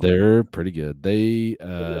basketball. They're pretty good. They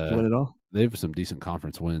Win it all. they have some decent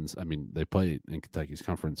conference wins. I mean, they play in Kentucky's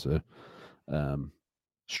conference, so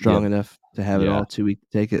Strong enough to have it Yeah. all 2 weeks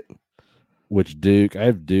to take it. which Duke, I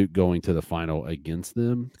have Duke going to the final against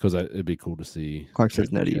them because it'd be cool to see. Clark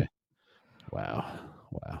says no to you. Wow.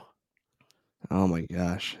 Oh my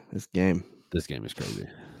gosh, this game. This game is crazy.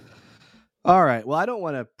 All right. Well, I don't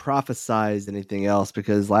want to prophesize anything else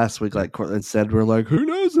because last week, like Cortland said, we're like, who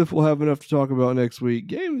knows if we'll have enough to talk about next week?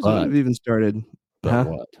 Games But- have even started. But Huh?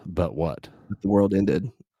 what? But what? The world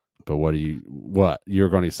ended. But what you're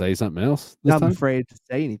going to say something else this Now, I'm time? afraid to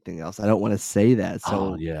say anything else. I don't want to say that. So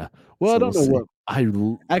Oh yeah. Well, so I don't we'll know see. what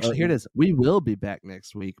I actually, here it is. We will be back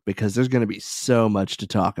next week because there's going to be so much to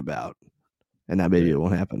talk about, and now maybe it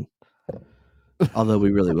won't happen. Although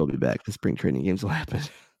we really will be back. The spring training games will happen.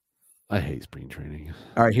 I hate spring training.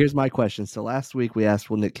 All right, here's my question. So last week we asked,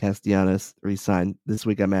 will Nick Castellanos resign? This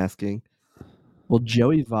week I'm asking, will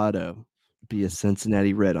Joey Votto be a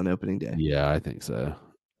Cincinnati Red on opening day? Yeah, I think so.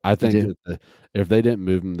 I think do? that if they didn't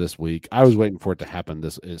move him this week, I was waiting for it to happen.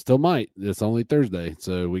 It still might. It's only Thursday,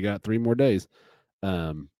 so we got 3 more days.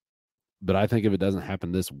 But I think if it doesn't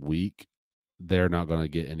happen this week, they're not going to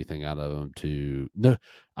get anything out of him. No,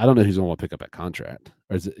 I don't know who's going to want to pick up that contract.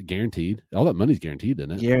 Or is it guaranteed? All that money's guaranteed,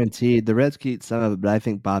 isn't it? Guaranteed. The Reds could eat some of it, but I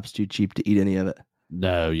think Bob's too cheap to eat any of it.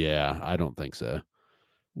 No, yeah, I don't think so.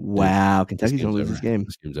 Wow, Kentucky's gonna lose over. this game.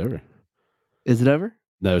 This game's over. Is it over?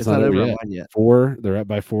 No, it's It's not not over over on yet. mine yet. 4. They're up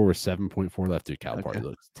by 4 with 7.4 left. Dude, Calipari Okay.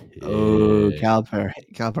 looks Oh, ticked.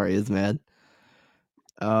 Calipari is mad.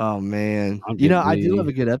 Oh man, I'm you know getting I do me love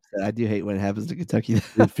a good upset. I do hate when it happens to Kentucky. dude,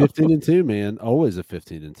 15-2, man. Always a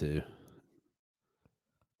 15-2.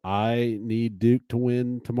 I need Duke to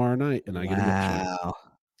win tomorrow night, and I get a milkshake. Wow.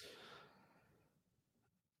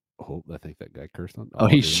 Oh, I think that guy cursed on. Oh,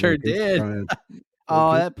 he dude, sure little kid's did. crying.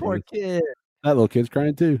 Oh, kid's that poor crying. kid. That little kid's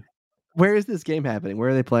crying too. Where is this game happening? Where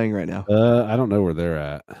are they playing right now? I don't know where they're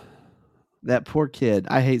at. That poor kid.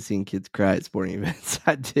 I hate seeing kids cry at sporting events.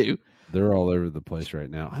 I do. They're all over the place right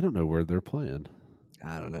now. I don't know where they're playing.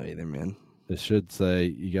 I don't know either, man. It should say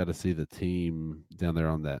you got to see the team down there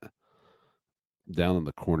on that down in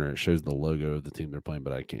the corner. It shows the logo of the team they're playing,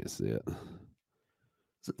 but I can't see it.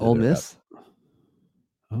 Is it Ole Miss?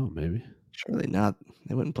 Oh, maybe. Surely not.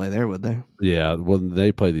 They wouldn't play there, would they? Yeah, when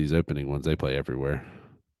they play these opening ones, they play everywhere.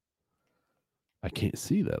 I can't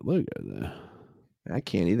see that logo though. I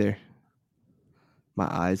can't either. My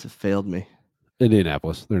eyes have failed me.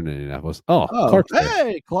 Indianapolis. They're in Indianapolis. Oh, Oh, Clark's there.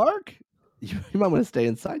 hey, Clark. You might want to stay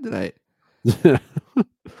inside tonight.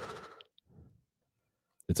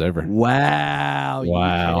 It's over. Wow.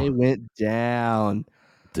 Wow. UK went down.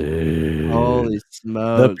 Dude. Holy The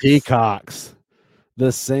smokes. Peacocks.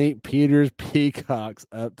 The St. Peter's Peacocks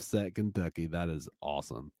upset Kentucky. That is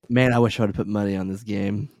awesome. Man, I wish I would have put money on this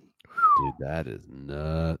game. Dude, that is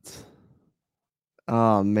nuts.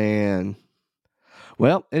 Oh, man.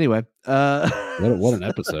 Well, anyway. What an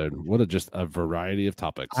episode. What just a variety of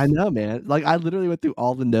topics. I know, man. Like, I literally went through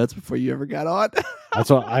all the notes before you ever got on. That's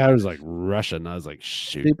why I was like rushing. I was like,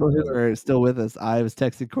 shoot. People who are still with us, I was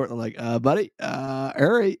texting Cortland like, buddy,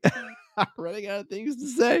 hurry. I'm running out of things to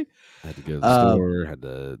say. I had to go to the store, had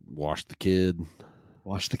to wash the kid.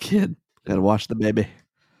 Wash the kid. Got to wash the baby.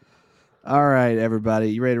 All right,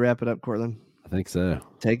 everybody. You ready to wrap it up, Cortland? I think so.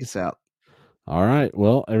 Take us out. All right.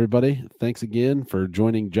 Well, everybody, thanks again for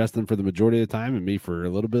joining Justin for the majority of the time and me for a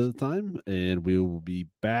little bit of the time. And we will be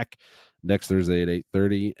back next Thursday at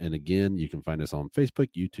 8:30. And again, you can find us on Facebook,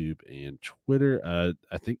 YouTube, and Twitter.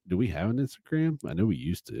 I think, do we have an Instagram? I know we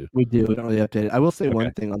used to. We do. We don't really update it. I will say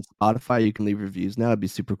one thing on Spotify. You can leave reviews now. It'd be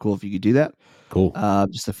super cool if you could do that. Cool.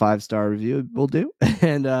 Just a 5-star review will do.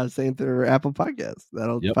 And same through Apple Podcasts.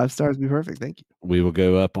 5 stars would be perfect. Thank you. We will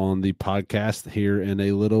go up on the podcast here in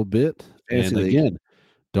a little bit. Fantasy and League. Again,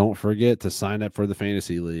 don't forget to sign up for the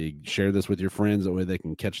Fantasy League. Share this with your friends. That way they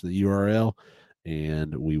can catch the URL.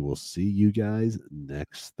 And we will see you guys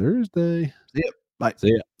next Thursday. See ya. Bye.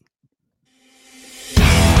 See ya.